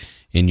think,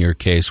 in your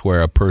case,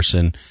 where a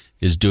person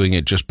is doing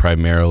it just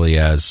primarily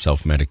as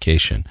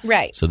self-medication.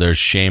 Right. So there's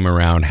shame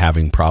around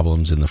having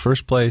problems in the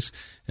first place,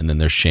 and then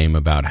there's shame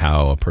about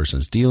how a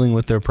person's dealing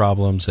with their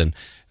problems. And,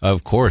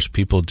 of course,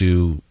 people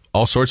do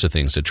all sorts of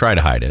things to try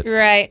to hide it.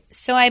 Right.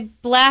 So I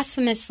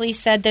blasphemously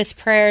said this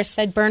prayer,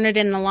 said burn it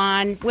in the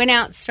lawn, went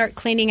out and start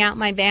cleaning out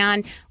my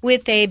van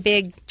with a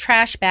big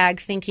trash bag,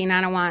 thinking I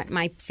don't want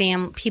my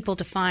people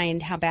to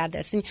find how bad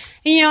this. And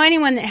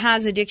anyone that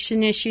has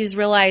addiction issues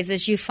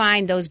realizes you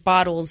find those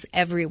bottles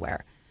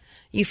everywhere.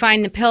 You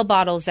find the pill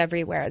bottles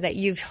everywhere that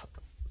you've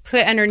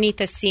put underneath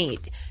the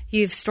seat.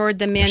 You've stored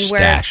them in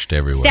stashed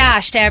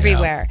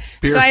everywhere.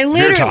 Yeah. So I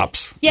literally, beer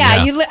tops.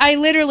 I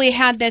literally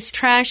had this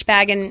trash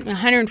bag in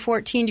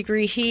 114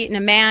 degree heat, and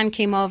a man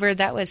came over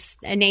that was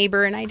a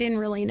neighbor, and I didn't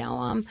really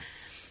know him.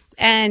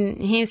 And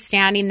he's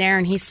standing there,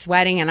 and he's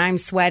sweating, and I'm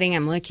sweating.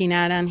 I'm looking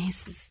at him. He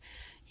says,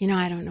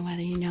 I don't know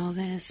whether you know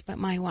this, but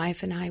my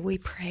wife and I, we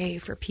pray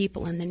for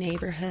people in the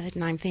neighborhood.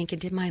 And I'm thinking,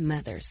 did my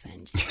mother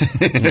send you?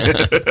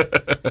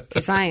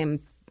 Because I am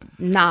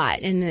not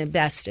in the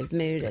best of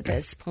mood at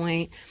this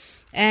point.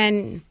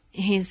 And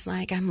he's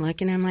like, I'm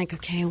like,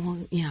 okay, well,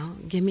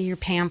 give me your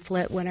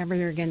pamphlet, whatever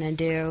you're going to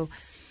do.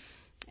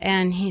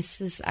 And he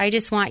says, I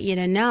just want you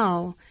to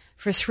know,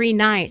 for 3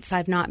 nights,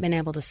 I've not been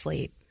able to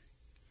sleep.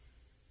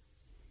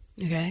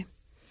 Okay?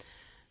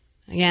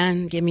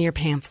 Again, give me your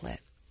pamphlet.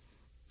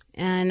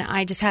 And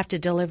I just have to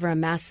deliver a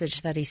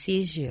message that he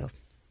sees you,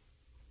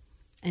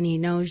 and he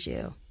knows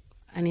you,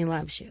 and he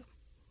loves you.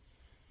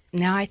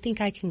 Now I think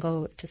I can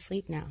go to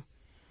sleep now.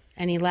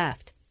 And he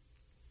left.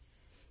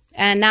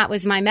 And that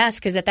was my mess,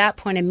 because at that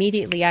point,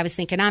 immediately, I was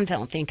thinking, I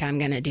don't think I'm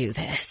going to do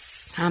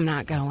this. I'm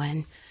not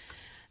going.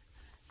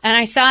 And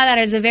I saw that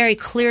as a very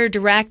clear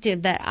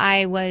directive that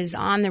I was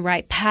on the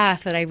right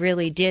path, that I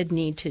really did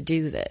need to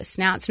do this.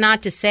 Now, it's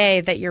not to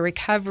say that your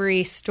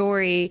recovery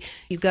story,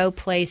 you go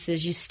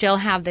places, you still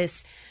have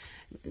this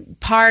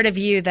part of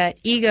you, that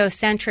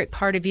egocentric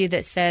part of you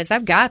that says,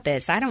 I've got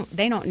this.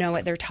 They don't know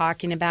what they're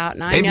talking about.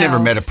 And They've never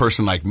met a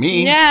person like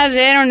me. Yeah,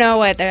 they don't know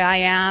what I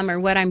am or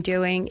what I'm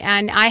doing.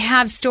 And I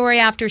have story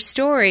after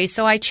story.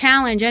 So I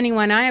challenge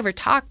anyone I ever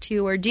talk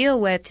to or deal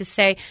with to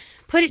say,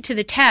 put it to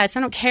the test. I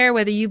don't care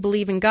whether you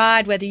believe in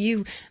God, whether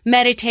you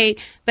meditate,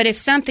 but if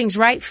something's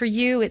right for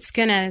you, it's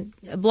going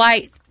to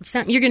blight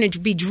something. You're going to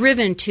be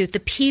driven to the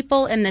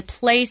people and the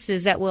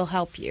places that will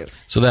help you.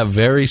 So that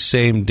very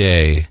same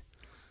day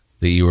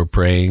that you were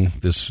praying,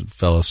 this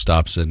fellow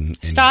stops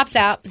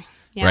out.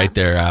 Yeah. Right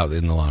there out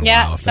in the lawn.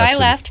 Yeah, wow. So I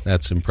left.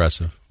 That's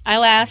impressive. I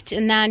left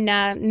and then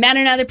met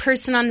another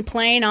person on the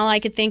plane. All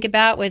I could think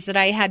about was that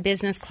I had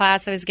business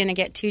class. I was going to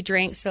get 2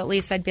 drinks, so at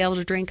least I'd be able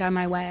to drink on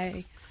my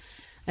way.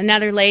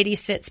 Another lady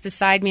sits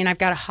beside me, and I've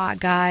got a hot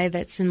guy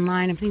that's in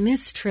line. I'm thinking,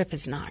 this trip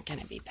is not going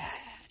to be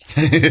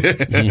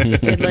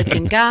bad.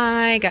 Good-looking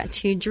guy, got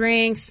 2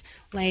 drinks.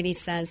 Lady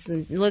says,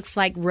 looks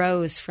like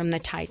Rose from the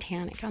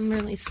Titanic. I'm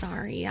really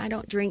sorry. I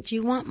don't drink. Do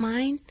you want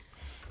mine?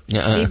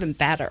 It's even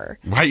better.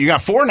 Right, you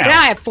got 4 now. Yeah,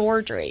 I have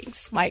 4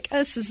 drinks. Like,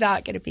 this is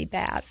not going to be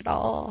bad at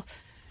all.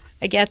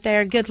 I get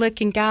there,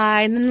 good-looking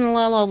guy, and then the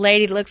little old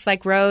lady that looks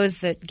like Rose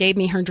that gave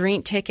me her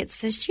drink ticket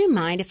says, do you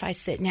mind if I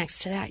sit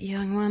next to that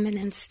young woman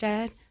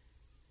instead?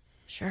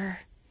 Sure.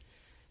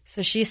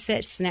 So she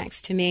sits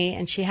next to me,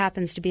 and she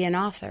happens to be an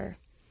author.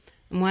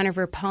 And one of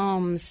her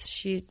poems,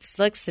 she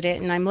looks at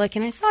it, and I'm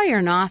looking, I saw you're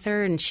an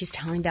author, and she's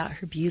telling about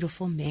her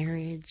beautiful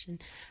marriage,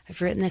 and I've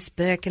written this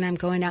book, and I'm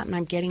going out, and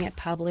I'm getting it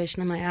published,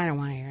 and I'm like, I don't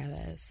want to hear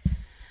this.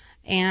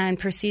 And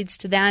proceeds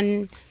to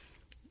then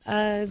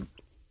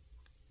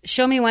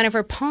show me one of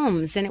her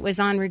poems, and it was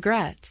on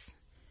regrets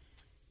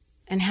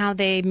and how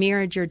they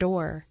mirrored your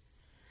door.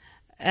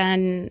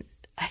 And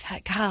I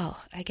thought, God,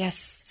 I guess,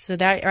 so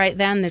that right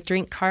then the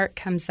drink cart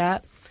comes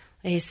up.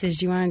 He says,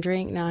 do you want a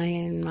drink? No,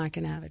 I'm not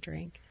going to have a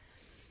drink.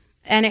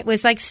 And it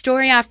was like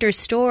story after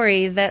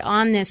story that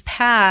on this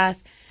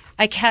path,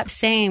 I kept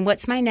saying,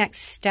 what's my next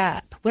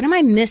step? What am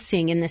I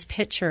missing in this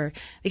picture?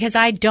 Because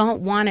I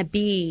don't want to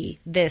be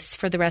this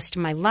for the rest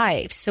of my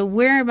life. So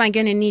where am I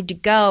going to need to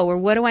go? Or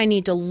what do I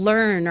need to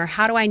learn? Or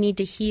how do I need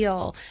to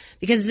heal?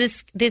 Because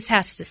this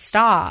has to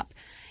stop.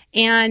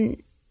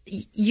 And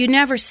you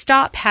never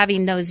stop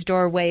having those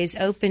doorways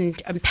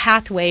opened and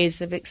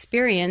pathways of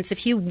experience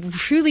if you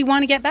truly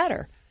want to get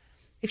better.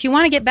 If you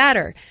want to get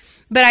better.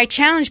 But I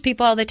challenge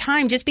people all the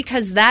time, just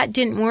because that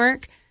didn't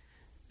work,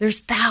 there's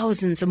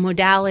thousands of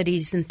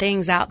modalities and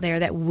things out there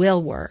that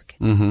will work.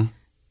 Mm-hmm.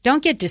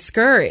 Don't get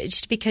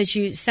discouraged because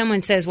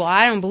someone says, well,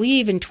 I don't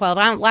believe in 12.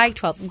 I don't like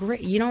 12.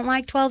 Great. You don't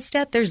like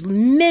 12-step? There's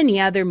many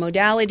other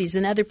modalities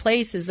and other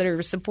places that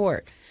are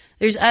support.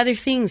 There's other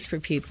things for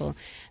people.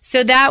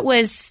 So that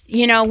was,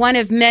 one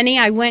of many.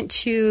 I went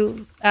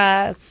to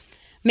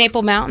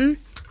Maple Mountain,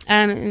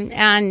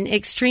 an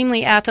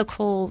extremely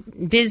ethical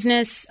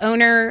business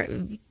owner,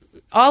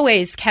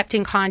 always kept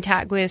in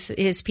contact with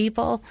his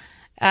people,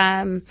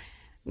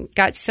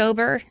 got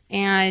sober,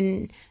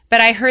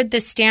 but I heard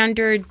the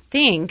standard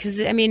thing because,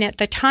 at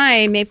the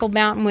time, Maple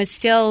Mountain was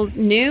still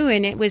new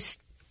and it was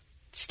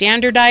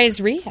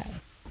standardized rehab.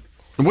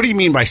 What do you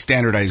mean by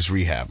standardized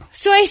rehab?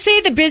 So I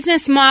say the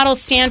business model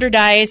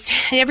standardized.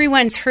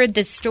 Everyone's heard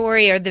the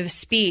story or the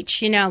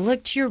speech.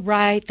 Look to your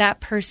right,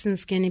 that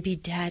person's going to be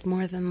dead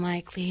more than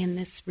likely in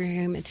this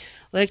room. And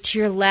look to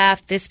your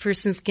left, this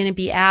person's going to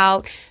be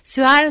out.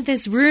 So out of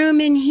this room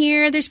in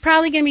here, there's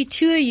probably going to be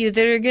 2 of you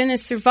that are going to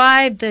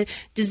survive the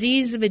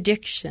disease of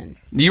addiction.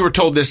 You were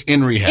told this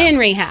in rehab? In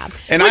rehab,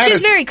 and which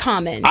is very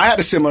common. I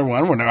had a similar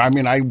one.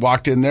 When I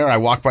walked in there, I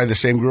walked by the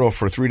same girl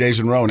for 3 days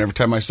in a row, and every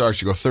time I saw her,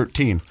 she'd go,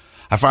 13.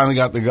 I finally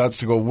got the guts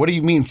to go, what do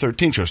you mean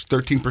 13? She goes,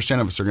 13%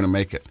 of us are going to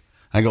make it.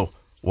 I go,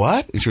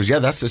 what? And she goes, yeah,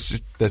 that's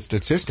the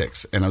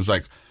statistics. And I was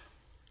like,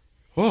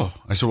 oh.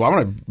 I said, well, I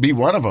want to be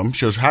one of them.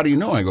 She goes, how do you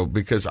know? I go,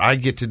 because I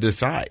get to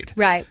decide.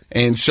 Right.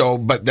 And so,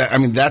 but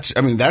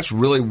that's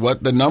really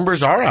what the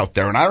numbers are out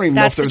there. And I don't even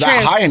know if they're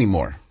that high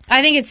anymore.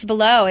 I think it's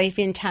below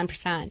even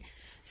 10%.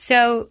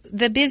 So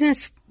the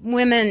business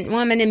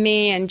woman in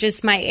me and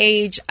just my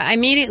age, I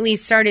immediately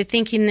started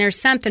thinking there's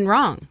something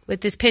wrong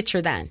with this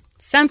picture then.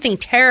 Something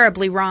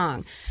terribly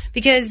wrong.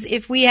 Because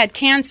if we had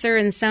cancer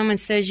and someone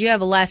says you have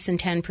a less than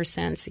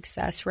 10%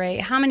 success rate,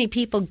 how many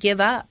people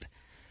give up?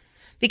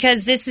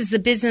 Because this is the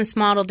business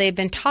model they've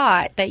been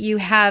taught, that you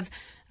have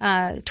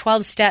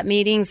 12-step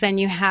meetings and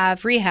you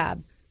have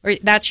rehab. Or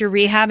that's your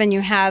rehab, and you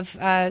have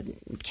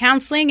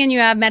counseling and you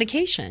have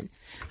medication.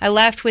 I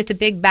left with a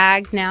big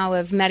bag now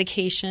of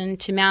medication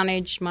to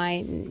manage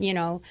my,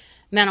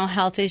 mental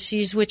health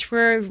issues, which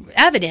were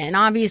evident.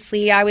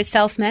 Obviously, I was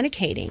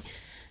self-medicating.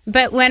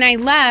 But when I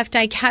left,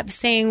 I kept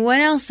saying, what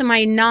else do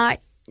I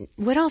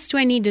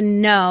need to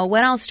know?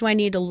 What else do I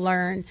need to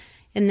learn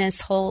in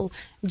this whole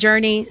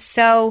journey?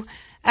 So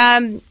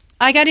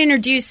I got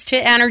introduced to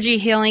energy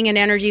healing and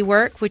energy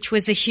work, which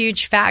was a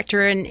huge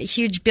factor and a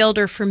huge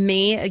builder for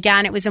me.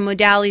 Again, it was a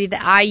modality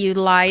that I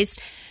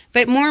utilized.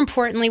 But more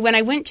importantly, when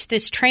I went to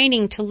this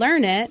training to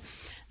learn it,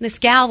 this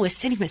gal was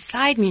sitting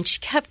beside me, and she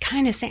kept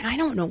kind of saying, I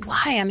don't know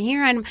why I'm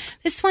here.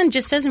 This one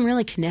just doesn't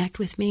really connect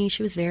with me.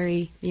 She was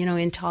very,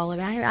 into all of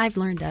it. I've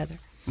learned other.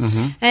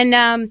 Mm-hmm.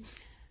 And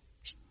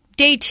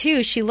day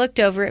 2, she looked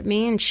over at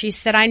me, and she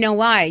said, I know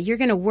why. You're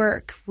going to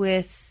work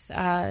with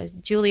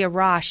Julia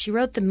Ross. She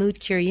wrote The Mood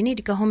Cure. You need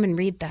to go home and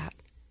read that.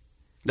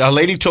 A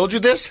lady told you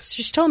this?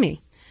 She just told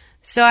me.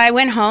 So I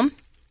went home,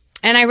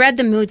 and I read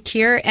The Mood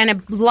Cure, and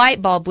a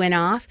light bulb went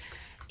off.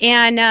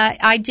 And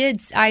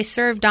I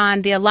served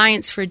on the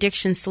Alliance for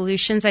Addiction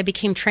Solutions. I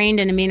became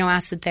trained in amino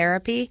acid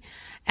therapy.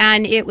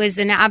 And it was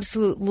an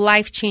absolute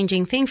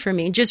life-changing thing for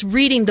me. Just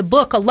reading the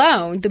book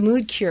alone, The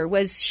Mood Cure,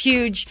 was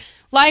huge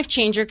life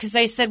changer because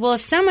I said, well,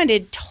 if someone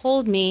had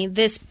told me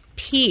this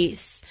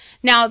piece.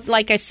 Now,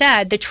 like I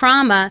said, the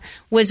trauma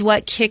was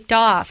what kicked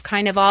off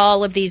kind of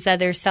all of these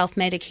other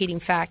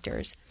self-medicating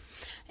factors.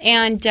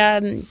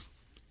 And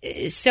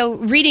so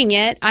reading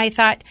it, I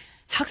thought,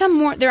 how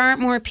come there aren't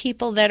more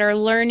people that are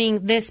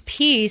learning this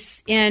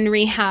piece in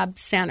rehab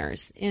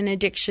centers, in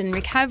addiction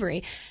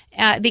recovery?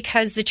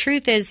 Because the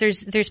truth is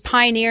there's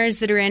pioneers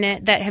that are in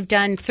it that have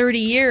done 30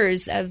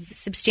 years of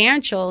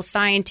substantial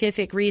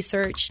scientific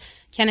research.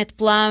 Kenneth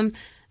Blum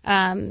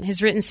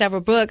has written several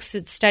books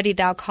that studied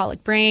the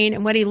alcoholic brain.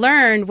 And what he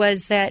learned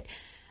was that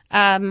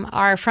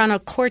our frontal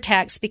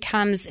cortex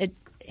becomes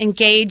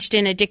engaged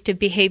in addictive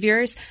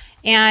behaviors.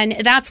 And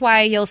that's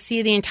why you'll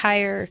see the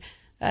entire,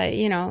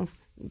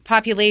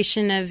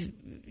 population of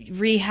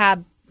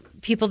rehab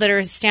people that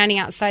are standing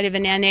outside of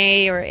an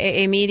NA or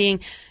AA meeting,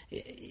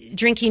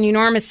 drinking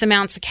enormous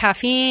amounts of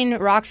caffeine,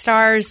 rock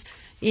stars,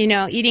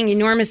 eating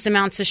enormous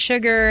amounts of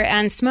sugar,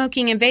 and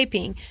smoking and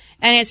vaping.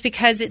 And it's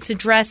because it's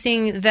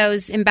addressing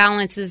those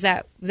imbalances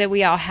that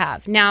we all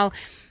have. Now,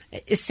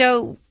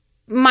 so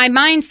my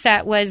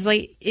mindset was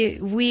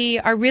we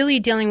are really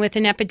dealing with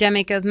an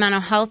epidemic of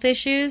mental health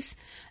issues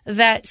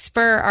that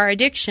spur our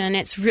addiction.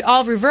 It's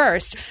all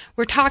reversed.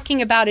 We're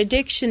talking about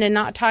addiction and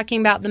not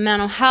talking about the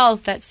mental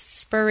health that's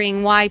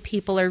spurring why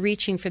people are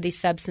reaching for these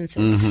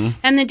substances. Mm-hmm.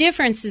 And the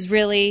difference is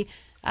really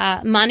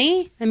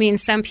money. I mean,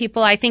 some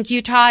people, I think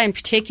Utah in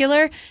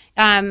particular,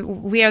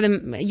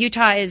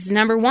 Utah is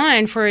number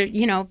 1 for,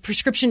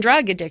 prescription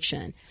drug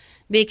addiction.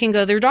 They can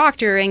go to their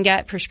doctor and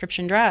get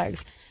prescription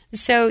drugs.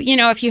 So,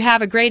 if you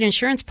have a great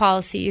insurance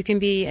policy, you can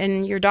be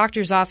in your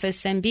doctor's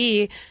office and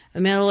be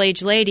a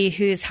middle-aged lady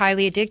who is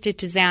highly addicted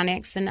to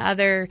Xanax and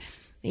other,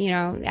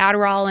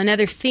 Adderall and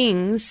other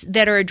things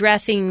that are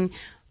addressing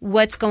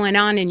what's going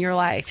on in your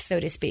life, so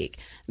to speak.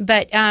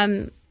 But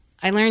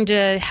I learned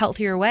a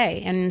healthier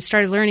way and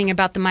started learning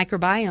about the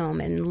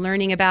microbiome and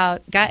learning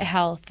about gut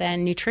health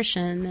and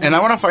nutrition. And I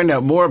want to find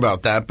out more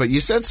about that, but you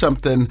said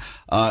something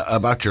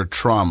about your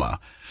trauma.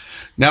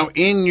 Now,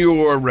 in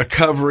your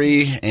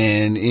recovery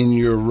and in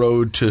your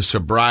road to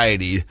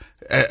sobriety,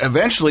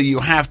 eventually you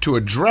have to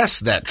address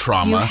that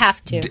trauma. You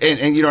have to.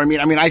 And you know what I mean?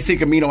 I mean, I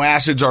think amino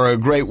acids are a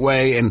great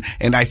way, and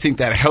I think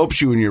that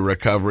helps you in your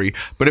recovery.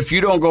 But if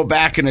you don't go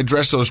back and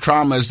address those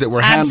traumas that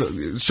were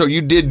handled, so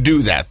you did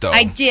do that, though.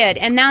 I did,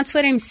 and that's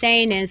what I'm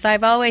saying is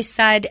I've always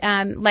said,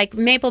 like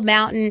Maple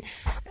Mountain,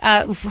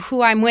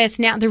 who I'm with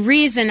now, the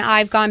reason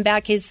I've gone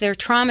back is their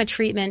trauma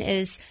treatment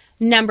is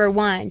number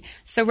 1.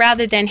 So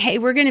rather than, hey,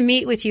 we're going to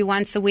meet with you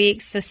once a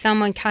week so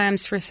someone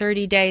comes for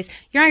 30 days,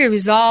 you're not going to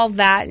resolve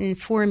that in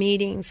 4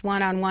 meetings,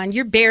 one-on-one.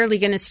 You're barely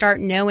going to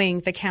start knowing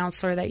the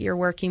counselor that you're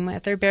working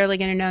with. They're barely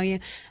going to know you.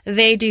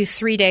 They do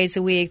 3 days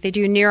a week. They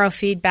do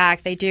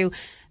neurofeedback. They do,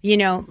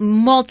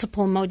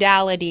 multiple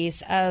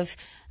modalities of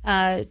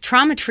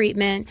trauma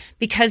treatment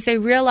because they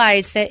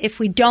realize that if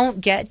we don't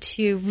get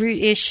to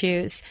root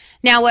issues.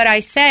 Now, what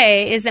I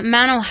say is that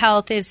mental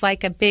health is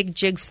like a big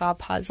jigsaw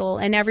puzzle,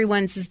 and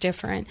everyone's is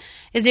different.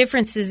 The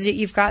difference is that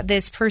you've got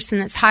this person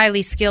that's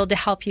highly skilled to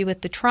help you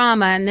with the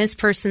trauma and this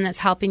person that's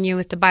helping you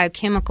with the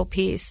biochemical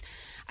piece.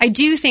 I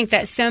do think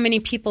that so many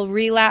people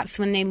relapse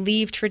when they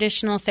leave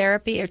traditional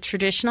therapy or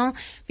traditional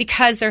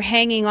because they're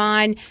hanging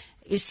on,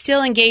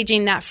 still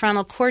engaging that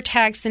frontal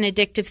cortex and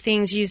addictive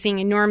things, using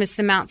enormous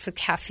amounts of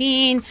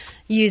caffeine,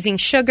 using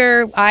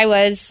sugar.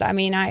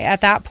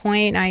 At that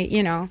point,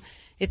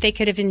 if they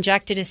could have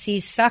injected a sea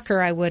sucker,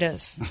 I would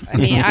have.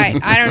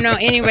 I don't know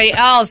anybody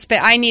else, but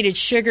I needed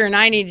sugar and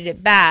I needed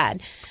it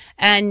bad.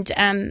 And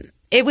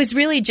it was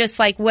really just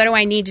like, what do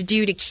I need to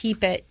do to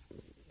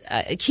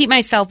keep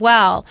myself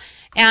well?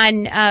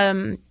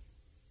 And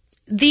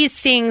these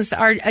things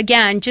are,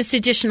 again, just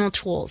additional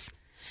tools.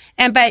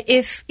 But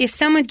if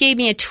someone gave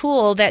me a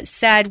tool that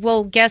said,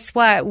 well, guess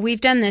what?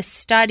 We've done this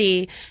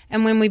study,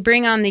 and when we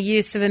bring on the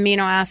use of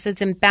amino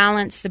acids and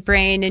balance the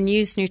brain and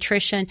use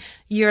nutrition,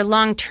 your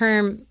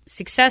long-term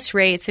success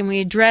rates, and we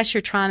address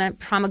your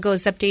trauma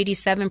goes up to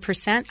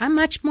 87%, I'm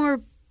much more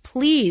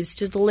pleased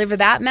to deliver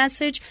that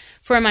message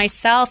for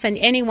myself and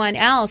anyone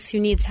else who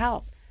needs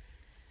help.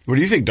 What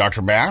do you think,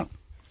 Dr. Matt?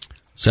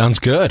 Sounds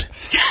good.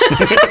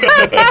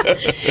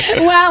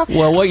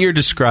 Well, what you're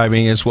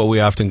describing is what we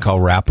often call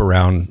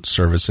wraparound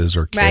services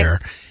or care.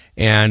 Right.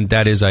 And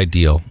that is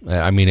ideal.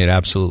 I mean, it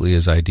absolutely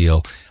is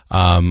ideal.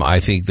 I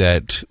think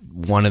that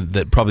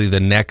probably the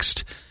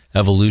next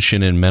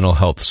evolution in mental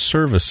health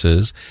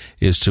services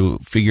is to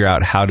figure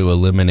out how to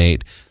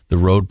eliminate the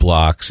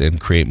roadblocks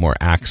and create more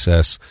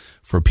access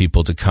for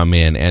people to come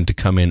in and to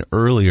come in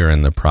earlier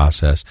in the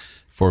process,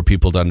 for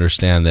people to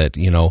understand that,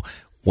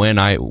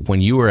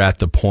 when you were at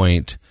the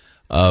point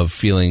of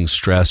feeling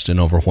stressed and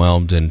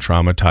overwhelmed and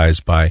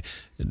traumatized by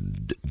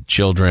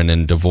children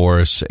and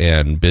divorce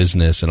and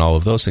business and all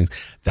of those things,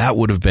 that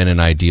would have been an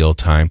ideal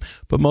time.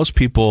 But most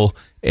people,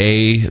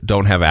 A,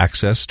 don't have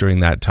access during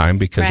that time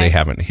because they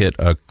haven't hit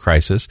a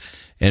crisis.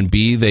 And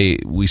B,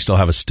 we still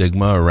have a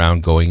stigma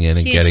around going in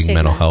and getting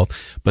mental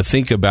health. But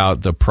think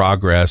about the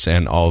progress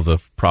and all the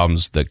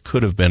problems that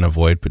could have been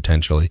avoided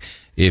potentially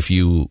if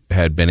you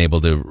had been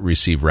able to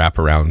receive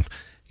wraparound,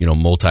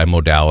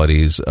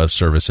 multimodalities of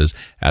services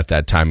at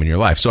that time in your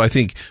life. So I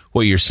think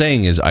what you're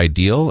saying is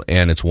ideal,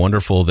 and it's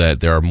wonderful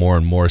that there are more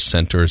and more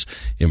centers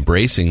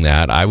embracing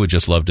that. I would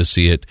just love to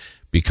see it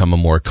become a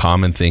more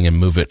common thing and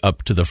move it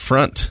up to the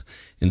front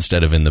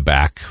instead of in the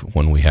back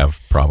when we have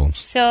problems.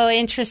 So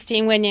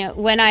interesting.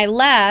 When I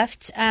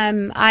left,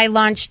 I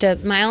launched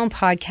my own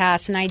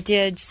podcast, and I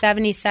did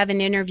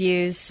 77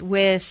 interviews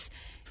with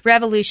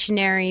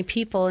revolutionary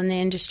people in the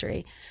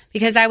industry,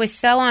 because I was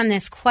so on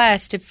this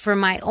quest for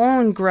my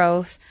own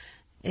growth.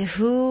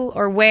 Who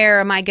or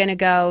where am I going to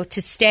go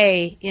to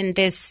stay in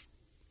this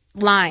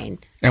line?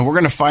 And we're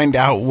going to find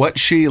out what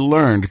she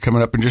learned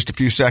coming up in just a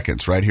few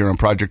seconds right here on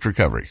Project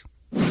Recovery.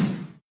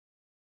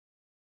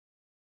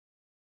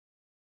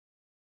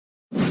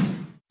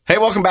 Hey,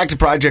 welcome back to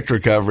Project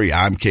Recovery.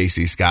 I'm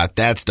Casey Scott.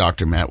 That's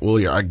Dr. Matt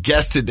Woolley. Our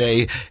guest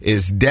today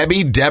is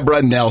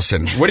Deborah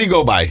Nelson. What do you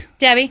go by?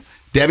 Debbie.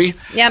 Debbie?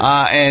 Yep.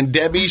 And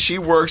Debbie, she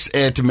works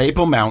at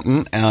Maple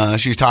Mountain.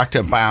 She's talked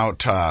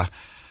about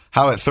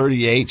how at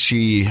 38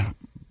 she,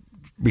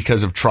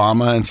 because of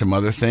trauma and some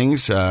other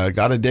things,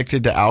 got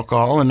addicted to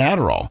alcohol and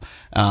Adderall,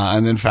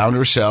 and then found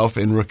herself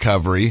in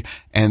recovery.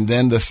 And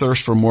then the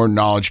thirst for more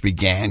knowledge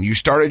began. You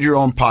started your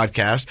own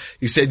podcast.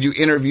 You said you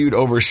interviewed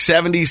over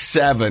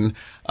 77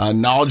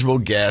 knowledgeable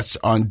guests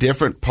on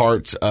different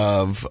parts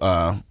of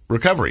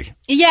recovery.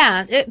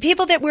 Yeah,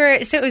 people that were,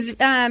 so it was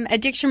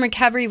Addiction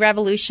Recovery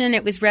Revolution.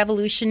 It was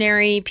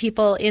revolutionary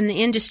people in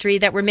the industry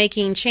that were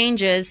making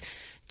changes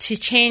to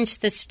change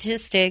the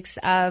statistics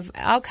of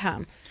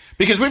outcome.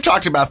 Because we've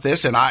talked about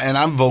this, and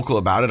I'm vocal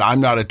about it. I'm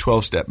not a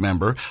 12-step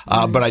member,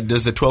 but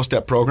does the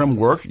 12-step program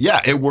work?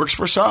 Yeah, it works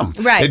for some.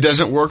 Right. It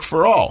doesn't work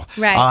for all.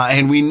 Right.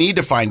 And we need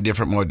to find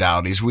different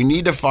modalities. We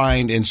need to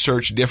find and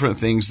search different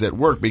things that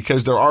work,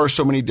 because there are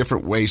so many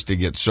different ways to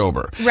get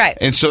sober. Right.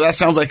 And so that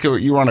sounds like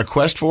you were on a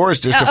quest for, is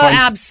just to find...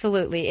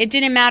 absolutely. It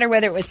didn't matter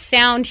whether it was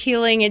sound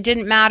healing. It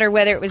didn't matter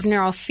whether it was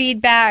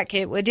neurofeedback.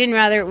 It didn't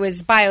matter whether it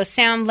was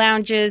biosound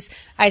lounges,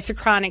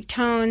 isochronic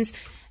tones.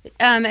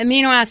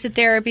 Amino acid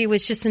therapy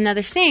was just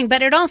another thing,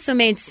 but it also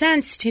made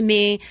sense to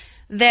me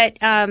that,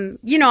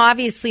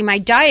 obviously my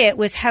diet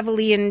was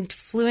heavily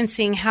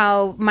influencing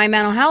how my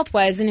mental health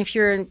was. And if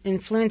you're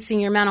influencing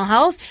your mental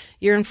health,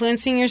 you're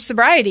influencing your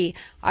sobriety.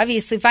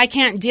 Obviously, if I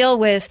can't deal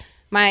with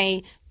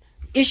my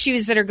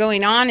issues that are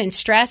going on and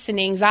stress and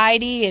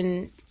anxiety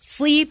and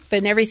sleep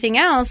and everything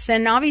else,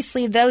 then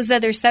obviously those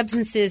other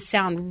substances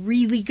sound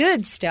really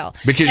good still.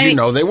 Because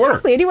they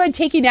work. Anyone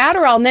taking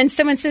Adderall, and then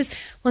someone says,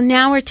 well,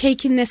 now we're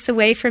taking this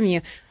away from you.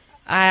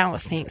 I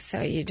don't think so.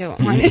 You don't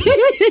want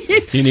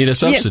it. You need a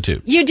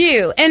substitute. You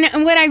do.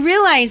 And what I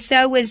realized,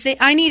 though, was that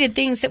I needed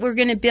things that were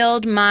going to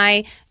build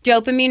my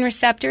dopamine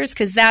receptors,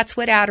 because that's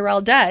what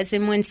Adderall does.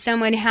 And when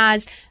someone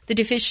has the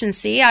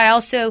deficiency,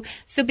 so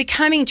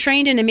becoming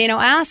trained in amino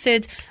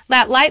acids,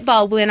 that light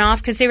bulb went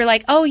off, because they were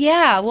like, oh,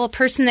 yeah, well, a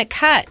person that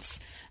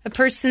cuts, a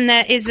person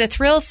that is a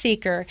thrill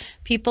seeker,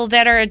 people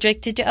that are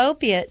addicted to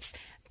opiates,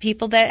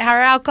 people that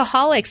are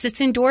alcoholics, it's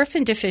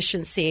endorphin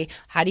deficiency.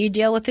 How do you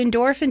deal with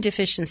endorphin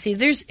deficiency?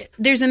 There's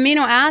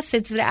amino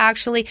acids that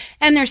actually,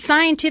 and there's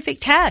scientific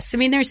tests. I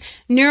mean, there's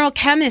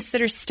neurochemists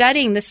that are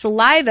studying the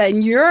saliva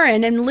and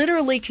urine and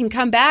literally can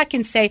come back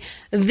and say,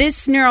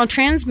 this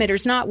neurotransmitter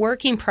is not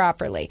working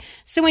properly.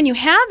 So when you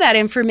have that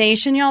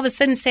information, you all of a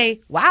sudden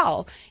say,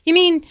 wow, you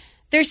mean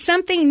there's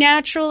something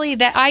naturally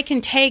that I can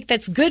take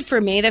that's good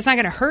for me, that's not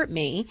going to hurt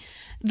me,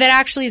 that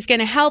actually is going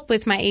to help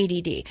with my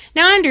ADD.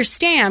 Now, I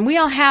understand we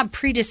all have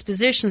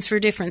predispositions for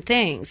different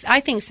things. I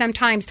think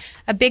sometimes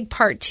a big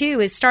part, too,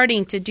 is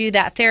starting to do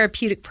that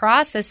therapeutic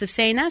process of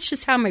saying, that's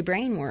just how my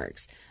brain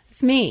works.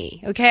 It's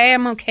me, okay?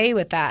 I'm okay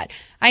with that.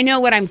 I know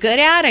what I'm good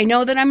at. I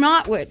know that I'm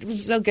not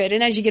so good.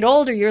 And as you get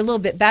older, you're a little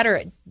bit better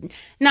at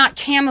not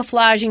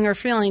camouflaging or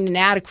feeling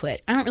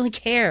inadequate. I don't really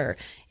care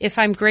if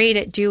I'm great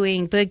at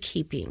doing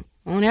bookkeeping.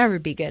 I won't ever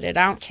be good at it.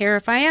 I don't care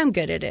if I am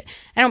good at it.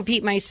 I don't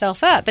beat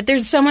myself up, but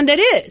there's someone that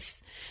is.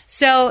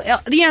 So,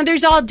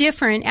 there's all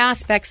different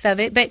aspects of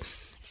it. But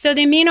so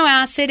the amino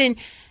acid and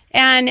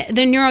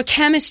the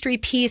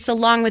neurochemistry piece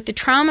along with the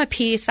trauma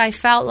piece, I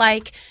felt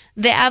like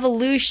the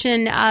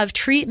evolution of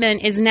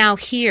treatment is now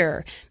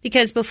here.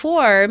 Because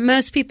before,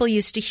 most people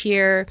used to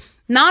hear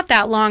not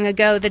that long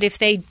ago that if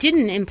they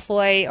didn't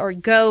employ or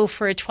go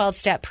for a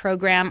 12-step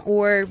program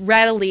or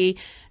readily,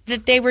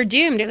 that they were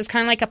doomed. It was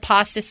kind of like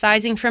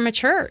apostatizing from a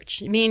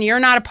church. I mean, you're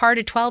not a part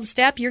of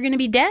 12-step, you're going to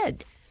be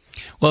dead.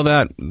 Well,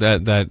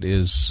 that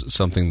is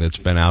something that's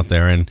been out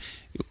there. And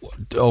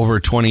over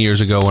 20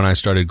 years ago when I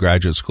started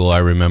graduate school, I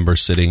remember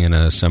sitting in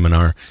a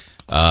seminar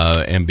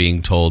and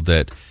being told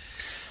that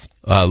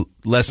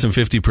less than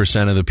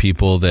 50% of the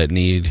people that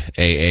need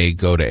AA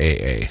go to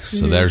AA.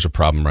 So there's a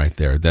problem right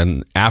there.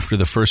 Then after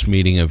the first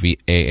meeting of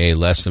AA,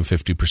 less than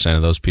 50%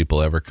 of those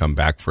people ever come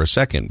back for a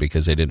second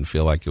because they didn't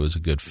feel like it was a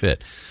good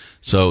fit.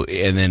 So,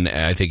 and then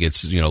I think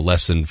it's,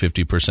 less than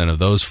 50% of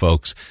those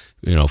folks,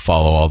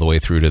 follow all the way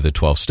through to the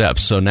 12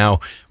 steps. So now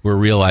we're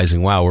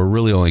realizing, wow, we're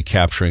really only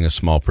capturing a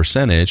small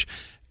percentage,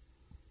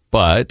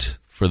 but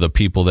for the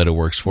people that it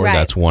works for, right.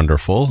 That's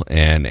wonderful.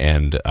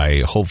 And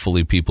I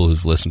hopefully people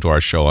who've listened to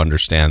our show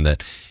understand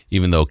that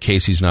even though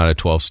Casey's not a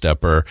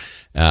 12-stepper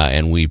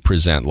and we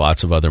present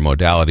lots of other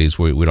modalities,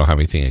 we don't have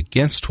anything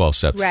against 12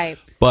 steps. Right.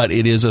 But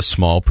it is a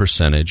small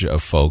percentage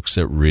of folks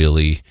that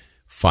really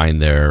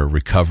find their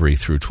recovery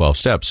through 12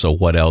 steps. So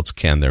what else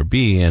can there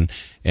be? And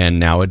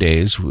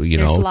nowadays,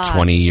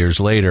 20 years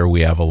later,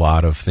 we have a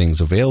lot of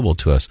things available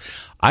to us.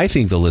 I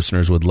think the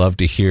listeners would love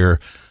to hear,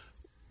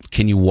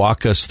 can you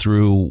walk us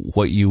through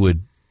what you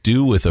would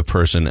do with a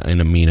person in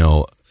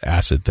amino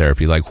acid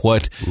therapy? Like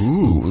what,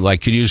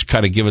 like could you just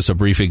kind of give us a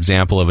brief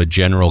example of a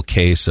general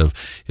case of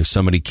if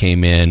somebody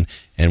came in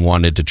and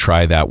wanted to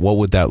try that, what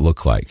would that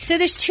look like? So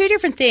there's two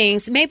different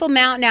things. Maple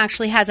Mountain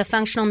actually has a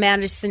functional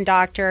medicine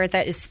doctor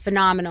that is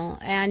phenomenal.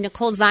 And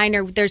Nicole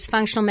Zeiner, there's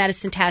functional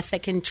medicine tests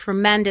that can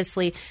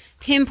tremendously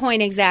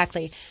pinpoint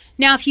exactly.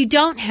 Now, if you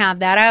don't have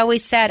that, I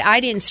always said I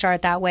didn't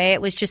start that way.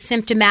 It was just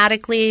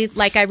symptomatically,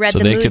 like I read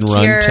the mood cure. So they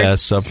can run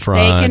tests up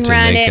front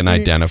and they can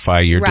identify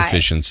your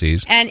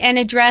deficiencies. And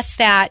address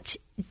that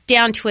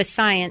down to a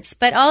science,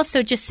 but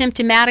also just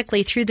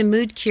symptomatically through the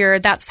mood cure.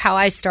 That's how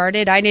I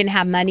started. I didn't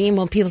have money. And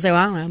when people say,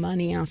 well, I don't have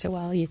money, I'll say,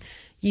 well,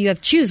 you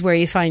have to choose where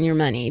you find your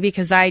money,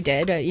 because I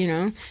did,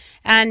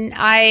 And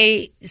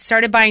I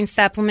started buying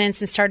supplements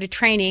and started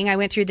training. I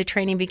went through the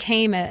training,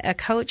 became a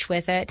coach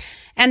with it.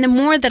 And the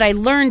more that I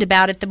learned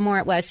about it, the more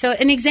it was. So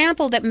an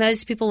example that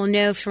most people will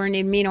know for an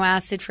amino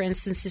acid, for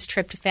instance, is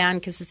tryptophan,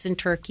 because it's in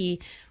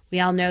turkey. We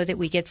all know that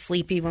we get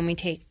sleepy when we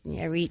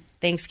eat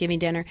Thanksgiving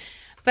dinner.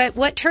 But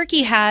what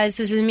turkey has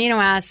is an amino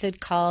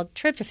acid called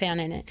tryptophan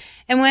in it.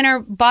 And when our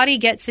body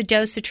gets a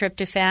dose of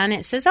tryptophan,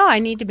 it says, I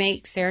need to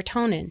make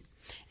serotonin.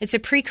 It's a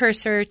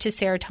precursor to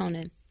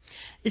serotonin.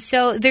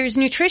 So there's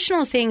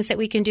nutritional things that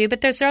we can do, but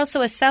there's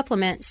also a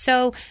supplement.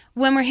 So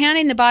when we're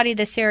handing the body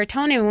the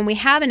serotonin, when we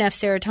have enough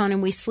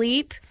serotonin, we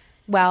sleep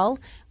well.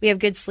 We have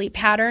good sleep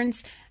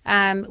patterns.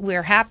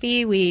 We're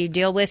happy. We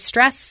deal with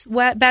stress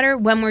better.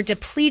 When we're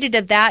depleted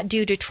of that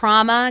due to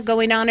trauma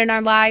going on in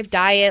our life,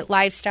 diet,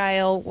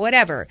 lifestyle,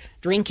 whatever.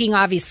 Drinking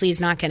obviously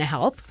is not going to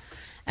help.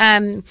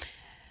 And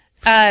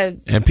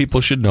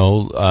people should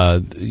know,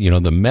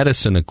 the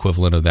medicine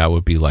equivalent of that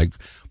would be like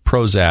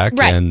Prozac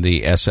and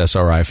the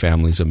SSRI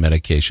families of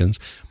medications.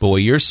 But what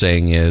you're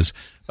saying is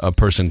a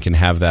person can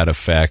have that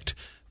effect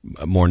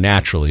more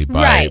naturally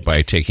by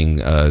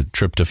taking a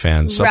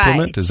tryptophan supplement.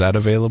 Right. Is that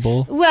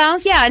available? Well,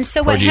 yeah. And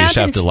so what happens? Or do you just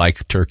have to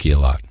like turkey a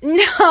lot?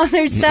 No,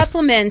 there's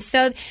supplements.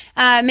 So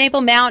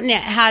Maple Mountain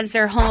has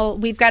their whole.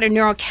 We've got a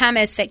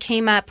neurochemist that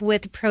came up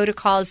with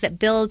protocols that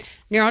build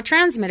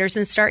neurotransmitters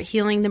and start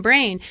healing the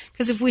brain.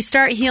 Because if we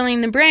start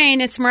healing the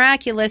brain, it's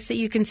miraculous that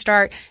you can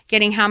start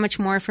getting how much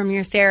more from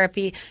your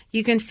therapy.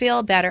 You can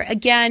feel better.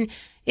 Again,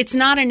 it's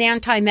not an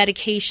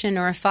anti-medication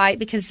or a fight,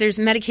 because there's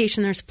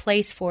medication, there's a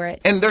place for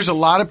it. And there's a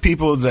lot of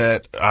people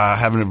that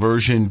have an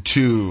aversion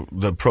to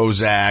the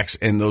Prozacs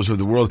and those of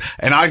the world.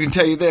 And I can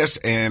tell you this,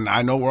 and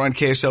I know we're on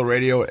KSL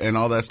radio and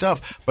all that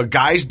stuff, but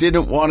guys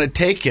didn't want to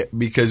take it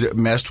because it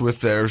messed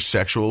with their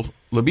sexual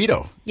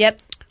libido.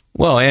 Yep.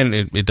 Well, and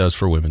it does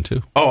for women,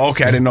 too. Oh,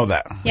 okay. I didn't know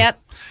that. Yep.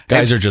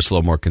 Guys are just a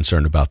little more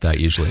concerned about that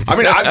usually. I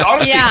mean,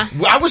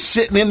 honestly, I was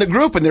sitting in the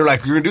group and they're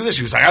like, "You're going to do this?"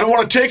 He was like, "I don't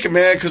want to take it,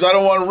 man, because I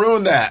don't want to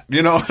ruin that."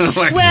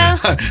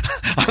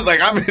 I was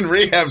like, "I'm in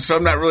rehab, so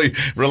I'm not really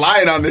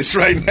relying on this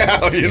right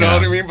now." You know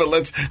what I mean? But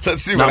let's see what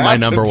happens. Not my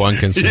number one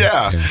concern.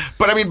 Yeah.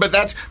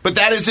 But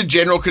that is a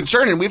general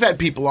concern, and we've had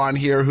people on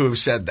here who have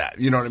said that.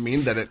 You know what I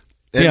mean? That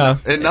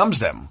it numbs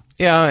them.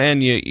 Yeah,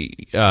 and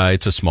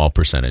it's a small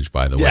percentage,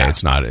 by the way.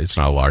 It's not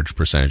a large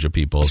percentage of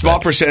people. Small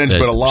percentage,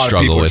 but a lot of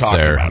people are talking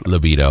their about it.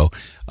 Libido.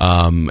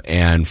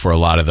 And for a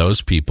lot of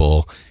those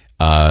people,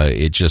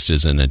 it just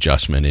is an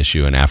adjustment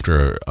issue. And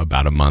after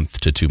about a month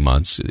to 2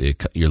 months,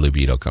 your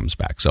libido comes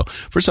back. So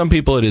for some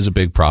people, it is a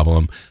big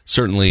problem.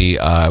 Certainly,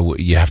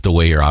 you have to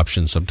weigh your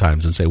options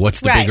sometimes and say,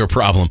 what's the bigger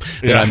problem?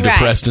 That I'm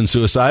depressed and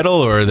suicidal,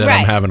 or that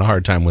I'm having a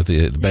hard time with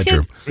the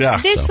bedroom? So,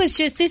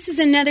 this is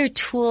another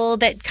tool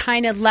that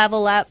kind of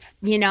level up,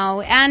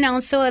 and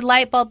also a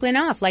light bulb went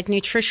off, like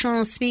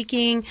nutritional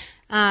speaking.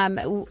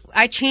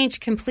 I changed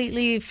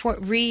completely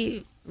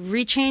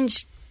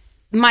changed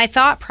my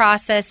thought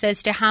process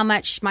as to how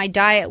much my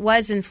diet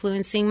was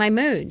influencing my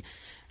mood.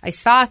 I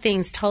saw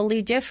things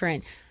totally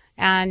different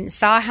and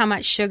saw how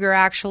much sugar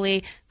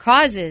actually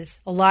causes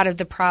a lot of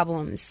the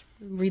problems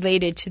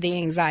related to the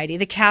anxiety,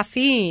 the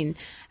caffeine,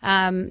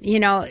 and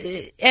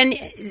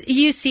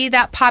you see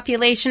that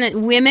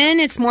population, women,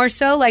 it's more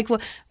so like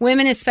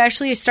women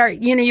especially,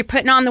 you're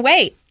putting on the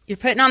weight. You're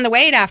putting on the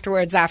weight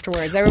afterwards.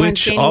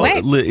 Everyone's gaining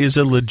weight. Which is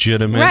a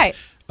legitimate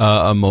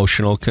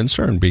emotional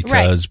concern,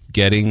 because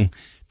getting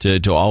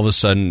to all of a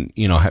sudden,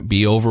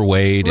 be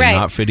overweight and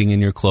not fitting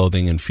in your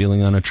clothing and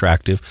feeling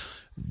unattractive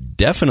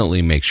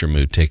definitely makes your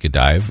mood take a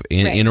dive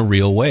in a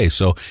real way.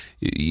 So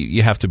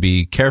you have to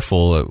be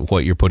careful of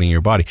what you're putting in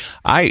your body.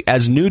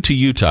 As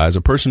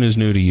a person who's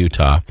new to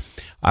Utah,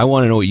 I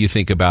want to know what you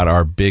think about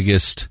our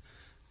biggest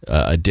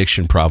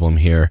addiction problem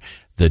here,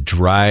 the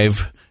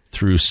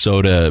drive-through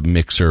soda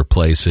mixer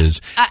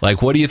places.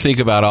 What do you think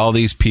about all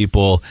these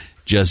people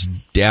just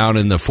down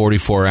in the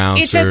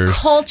 44-ouncer? It's a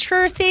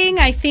culture thing.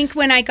 I think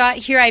when I got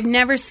here, I've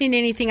never seen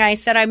anything. I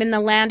said I'm in the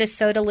land of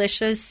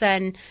Sodalicious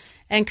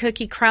and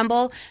Cookie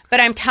Crumble. But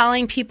I'm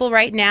telling people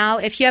right now,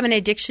 if you have an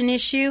addiction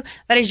issue,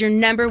 that is your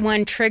number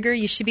one trigger.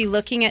 You should be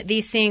looking at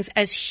these things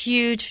as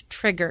huge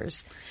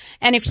triggers.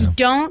 And if you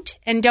don't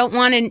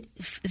want to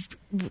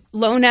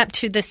loan up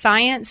to the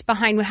science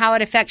behind how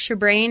it affects your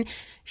brain,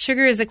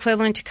 sugar is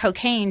equivalent to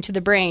cocaine to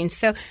the brain.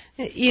 So,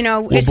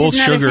 it's both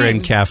just sugar thing.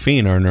 and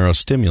caffeine are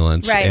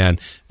neurostimulants,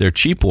 and they're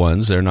cheap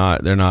ones. They're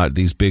not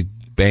these big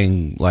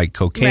bang like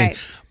cocaine. Right.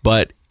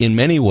 But in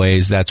many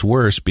ways, that's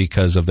worse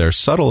because of their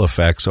subtle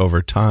effects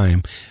over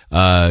time.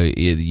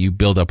 You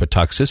build up a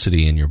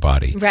toxicity in your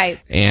body. Right.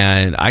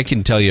 And I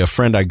can tell you, a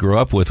friend I grew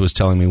up with was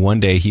telling me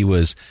one day he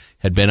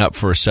had been up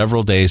for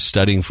several days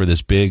studying for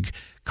this big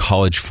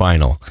college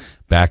final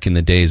back in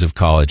the days of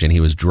college, and he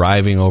was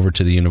driving over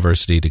to the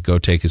university to go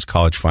take his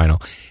college final,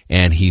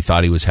 and he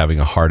thought he was having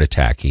a heart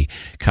attack. He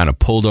kind of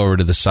pulled over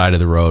to the side of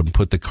the road and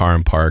put the car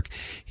in park.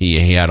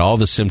 He had all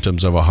the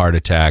symptoms of a heart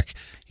attack,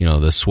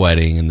 the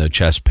sweating and the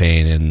chest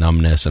pain and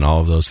numbness and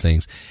all of those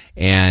things.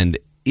 And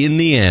in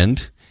the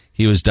end,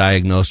 he was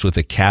diagnosed with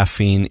a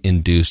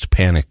caffeine-induced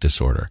panic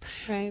disorder.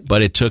 Right.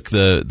 But it took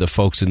the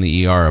folks in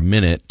the ER a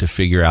minute to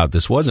figure out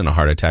this wasn't a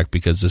heart attack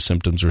because the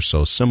symptoms were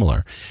so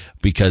similar,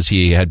 because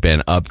he had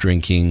been up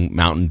drinking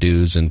Mountain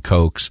Dews and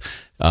Cokes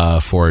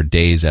for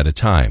days at a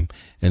time.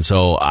 And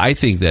so I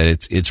think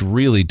that it's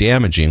really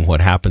damaging what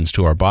happens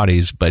to our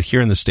bodies. But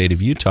here in the state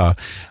of Utah,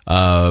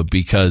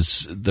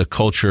 because the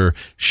culture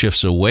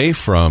shifts away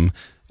from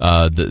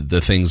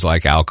the things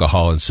like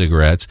alcohol and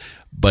cigarettes,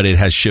 but it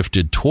has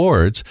shifted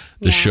towards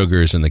the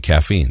sugars and the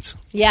caffeines.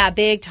 Yeah,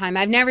 big time.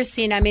 I've never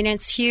seen,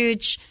 it's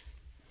huge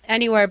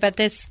anywhere, but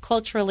this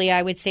culturally,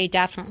 I would say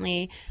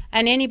definitely.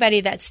 And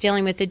anybody that's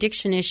dealing with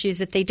addiction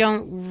issues, if they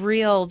don't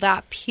reel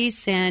that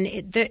piece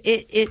in,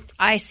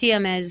 I see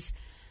them as...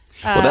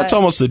 well, that's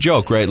almost the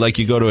joke, right? Like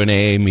you go to an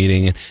AA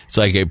meeting, and it's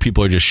like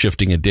people are just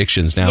shifting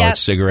addictions. Now it's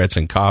cigarettes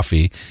and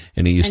coffee,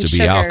 and it used to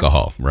be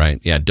alcohol, right?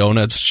 Yeah,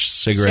 donuts,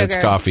 cigarettes,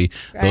 coffee,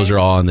 those are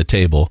all on the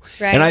table.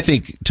 Right. And I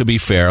think, to be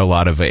fair, a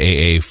lot of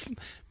AA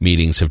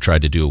meetings have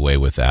tried to do away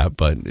with that,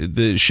 but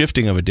the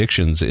shifting of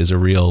addictions is a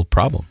real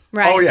problem.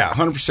 Right. Oh, yeah,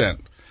 100%.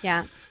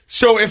 Yeah.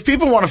 So if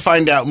people want to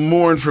find out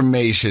more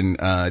information,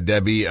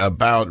 Debbie,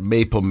 about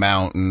Maple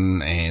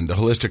Mountain and the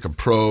holistic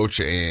approach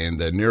and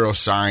the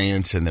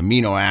neuroscience and the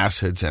amino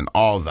acids and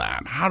all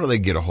that, how do they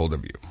get a hold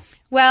of you?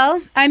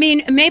 Well,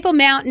 Maple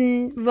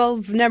Mountain, well,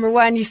 number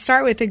one, you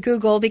start with a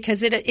Google,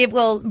 because it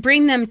will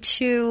bring them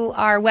to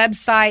our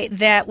website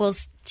that will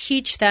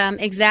teach them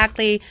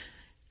exactly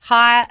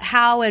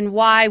how and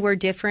why we're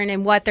different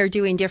and what they're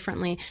doing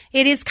differently.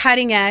 It is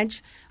cutting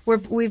edge.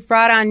 We've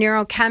brought on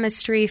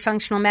neurochemistry,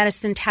 functional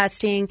medicine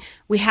testing.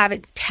 We have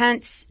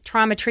intense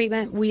trauma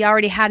treatment. They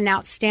have an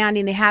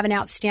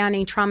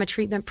outstanding trauma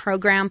treatment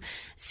program.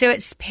 So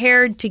it's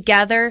paired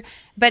together,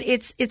 but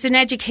it's an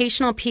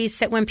educational piece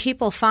that when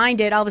people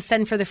find it, all of a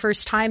sudden for the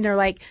first time, they're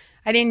like,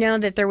 I didn't know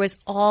that there was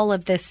all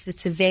of this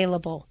that's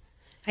available.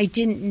 I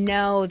didn't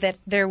know that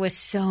there was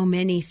so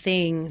many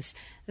things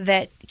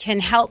that can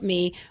help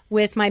me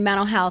with my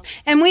mental health.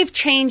 And we've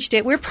changed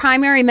it. We're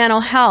primary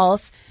mental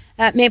health.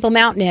 Maple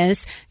Mountain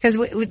is, because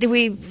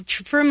we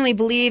firmly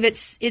believe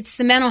it's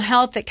the mental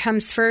health that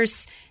comes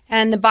first,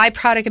 and the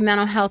byproduct of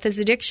mental health is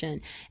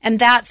addiction. And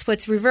that's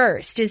what's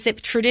reversed, is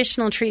that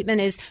traditional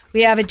treatment is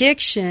we have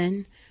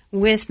addiction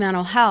with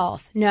mental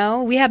health.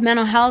 No, we have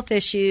mental health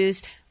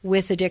issues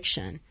with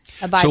addiction.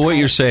 So what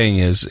you're saying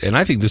is, and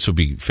I think this would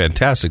be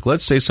fantastic,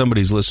 let's say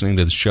somebody's listening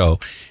to the show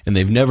and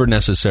they've never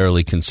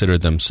necessarily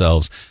considered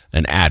themselves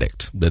an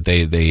addict, but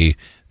they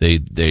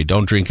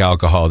don't drink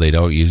alcohol, they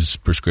don't use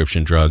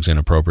prescription drugs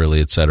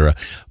inappropriately, etc.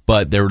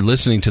 But they're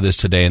listening to this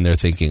today and they're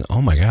thinking,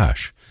 oh my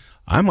gosh,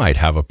 I might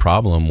have a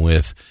problem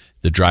with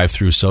the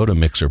drive-through soda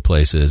mixer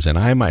places, and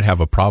I might have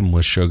a problem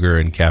with sugar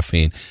and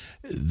caffeine.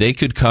 They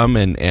could come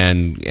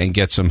and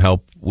get some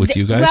help with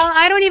you guys? Well,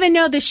 I don't even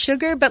know the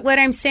sugar, but what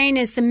I'm saying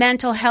is the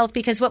mental health,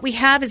 because what we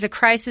have is a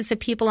crisis of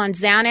people on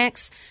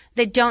Xanax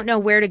that don't know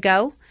where to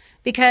go.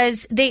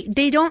 because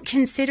they don't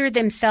consider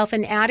themselves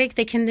an addict.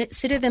 They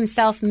consider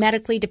themselves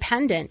medically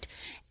dependent,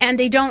 and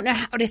they don't know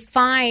how to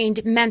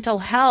find mental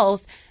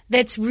health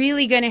that's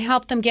really going to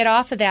help them get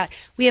off of that.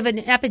 We have an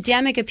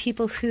epidemic of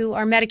people who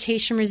are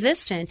medication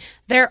resistant.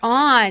 They're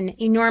on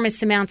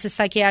enormous amounts of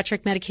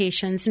psychiatric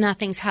medications.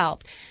 Nothing's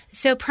helped.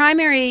 So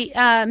primary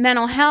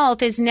mental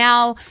health is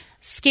now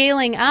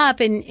scaling up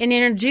and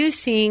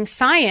introducing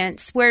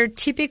science, where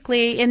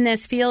typically in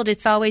this field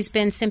it's always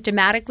been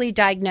symptomatically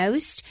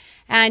diagnosed.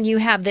 And you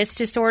have this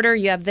disorder,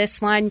 you have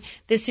this one,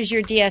 this is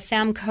your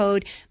DSM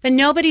code. But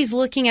nobody's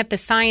looking at the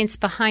science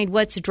behind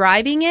what's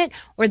driving it,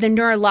 or the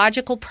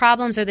neurological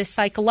problems or the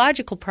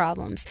psychological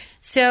problems.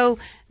 So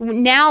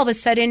now all of a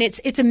sudden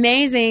it's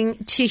amazing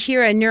to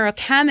hear a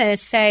neurochemist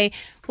say,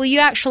 well, you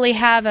actually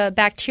have a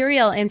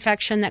bacterial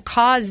infection that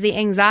caused the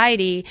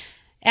anxiety,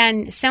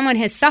 and someone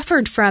has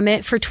suffered from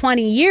it for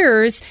 20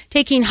 years,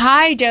 taking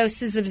high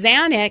doses of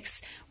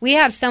Xanax. We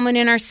have someone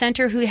in our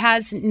center who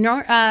has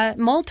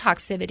mold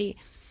toxicity.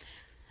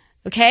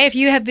 Okay, if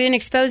you have been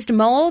exposed to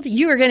mold,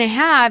 you are going to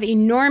have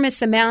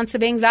enormous amounts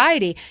of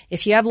anxiety.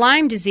 If you have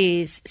Lyme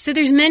disease. So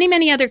there's many,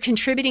 many other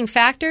contributing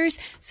factors.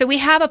 So we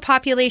have a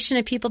population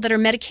of people that are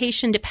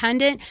medication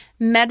dependent,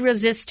 med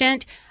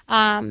resistant.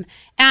 And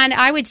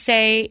I would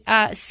say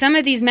some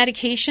of these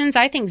medications,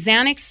 I think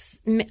Xanax,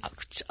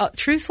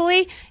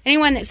 truthfully,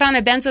 anyone that's on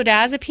a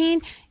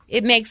benzodiazepine,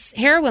 it makes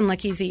heroin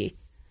look easy,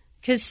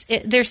 because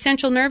their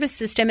central nervous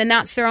system, and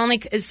that's their only.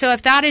 So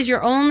if that is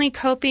your only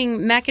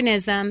coping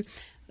mechanism,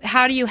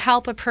 how do you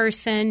help a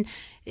person?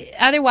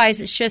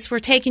 Otherwise, it's just we're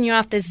taking you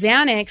off the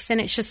Xanax,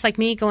 and it's just like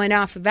me going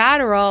off of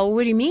Adderall.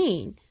 What do you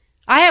mean?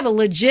 I have a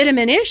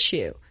legitimate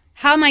issue.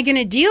 How am I going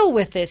to deal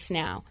with this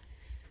now?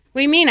 What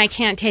do you mean I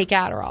can't take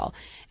Adderall?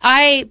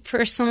 I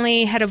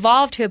personally had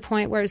evolved to a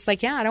point where it's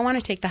like, yeah, I don't want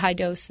to take the high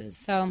doses.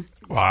 So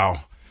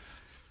wow.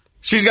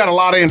 She's got a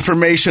lot of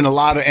information, a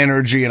lot of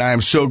energy, and I am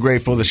so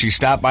grateful that she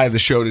stopped by the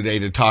show today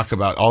to talk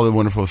about all the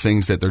wonderful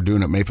things that they're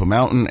doing at Maple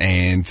Mountain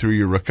and through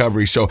your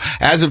recovery. So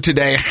as of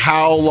today,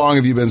 how long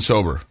have you been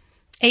sober?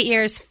 8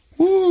 years.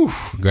 Woo.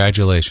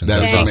 Congratulations.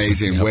 That's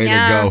amazing. Yep. Way to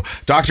go.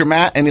 Dr.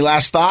 Matt, any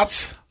last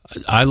thoughts?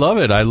 I love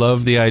it. I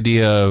love the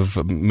idea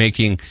of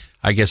making,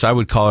 I guess I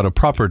would call it a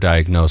proper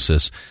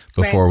diagnosis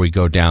before we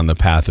go down the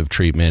path of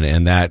treatment.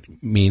 And that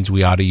means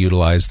we ought to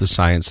utilize the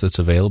science that's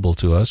available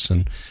to us.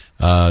 And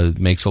it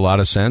makes a lot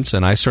of sense.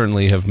 And I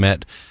certainly have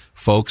met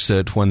folks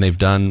that when they've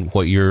done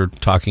what you're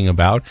talking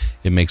about,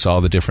 it makes all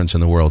the difference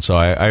in the world. So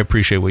I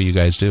appreciate what you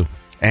guys do.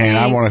 And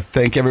I want to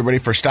thank everybody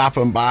for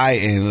stopping by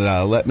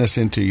and letting us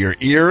into your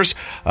ears.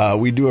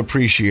 We do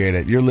appreciate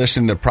it. You're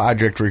listening to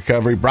Project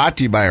Recovery, brought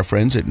to you by our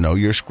friends at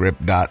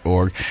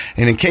KnowYourScript.org.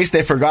 And in case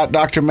they forgot,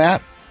 Dr.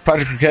 Matt,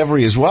 Project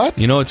Recovery is what?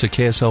 You know, it's a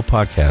KSL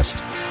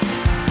podcast.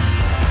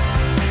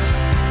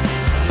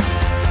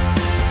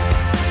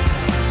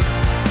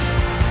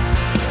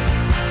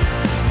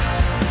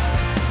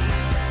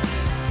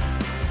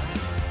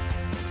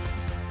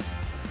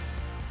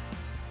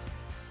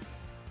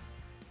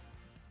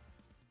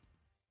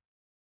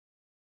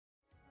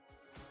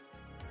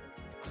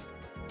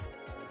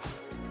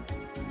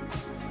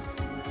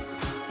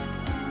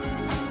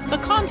 The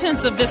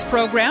contents of this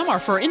program are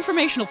for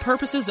informational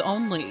purposes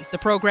only. The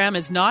program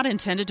is not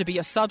intended to be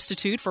a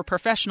substitute for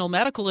professional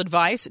medical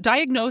advice,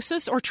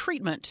 diagnosis, or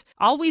treatment.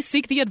 Always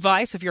seek the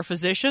advice of your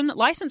physician,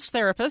 licensed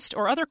therapist,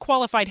 or other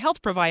qualified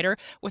health provider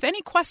with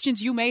any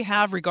questions you may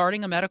have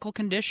regarding a medical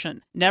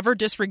condition. Never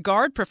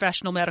disregard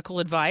professional medical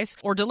advice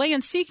or delay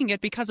in seeking it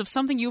because of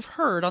something you've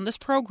heard on this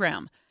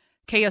program.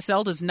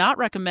 KSL does not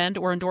recommend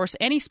or endorse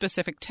any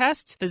specific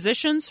tests,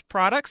 physicians,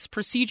 products,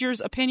 procedures,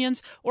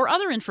 opinions, or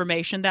other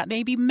information that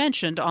may be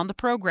mentioned on the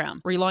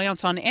program.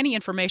 Reliance on any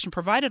information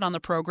provided on the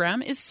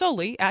program is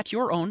solely at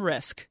your own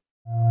risk.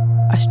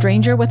 A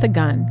stranger with a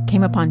gun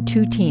came upon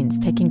two teens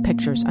taking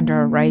pictures under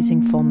a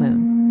rising full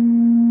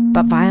moon.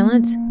 But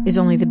violence is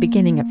only the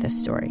beginning of this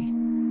story.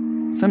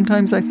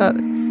 Sometimes I thought,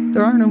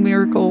 there are no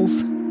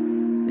miracles.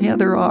 Yeah,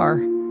 there are,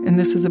 and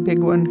this is a big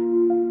one.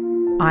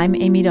 I'm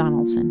Amy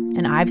Donaldson,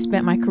 and I've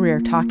spent my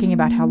career talking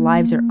about how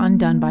lives are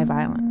undone by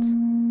violence.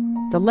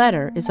 The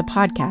Letter is a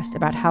podcast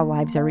about how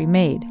lives are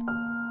remade.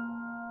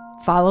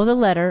 Follow The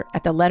Letter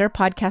at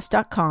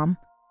theletterpodcast.com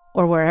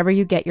or wherever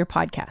you get your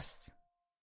podcasts.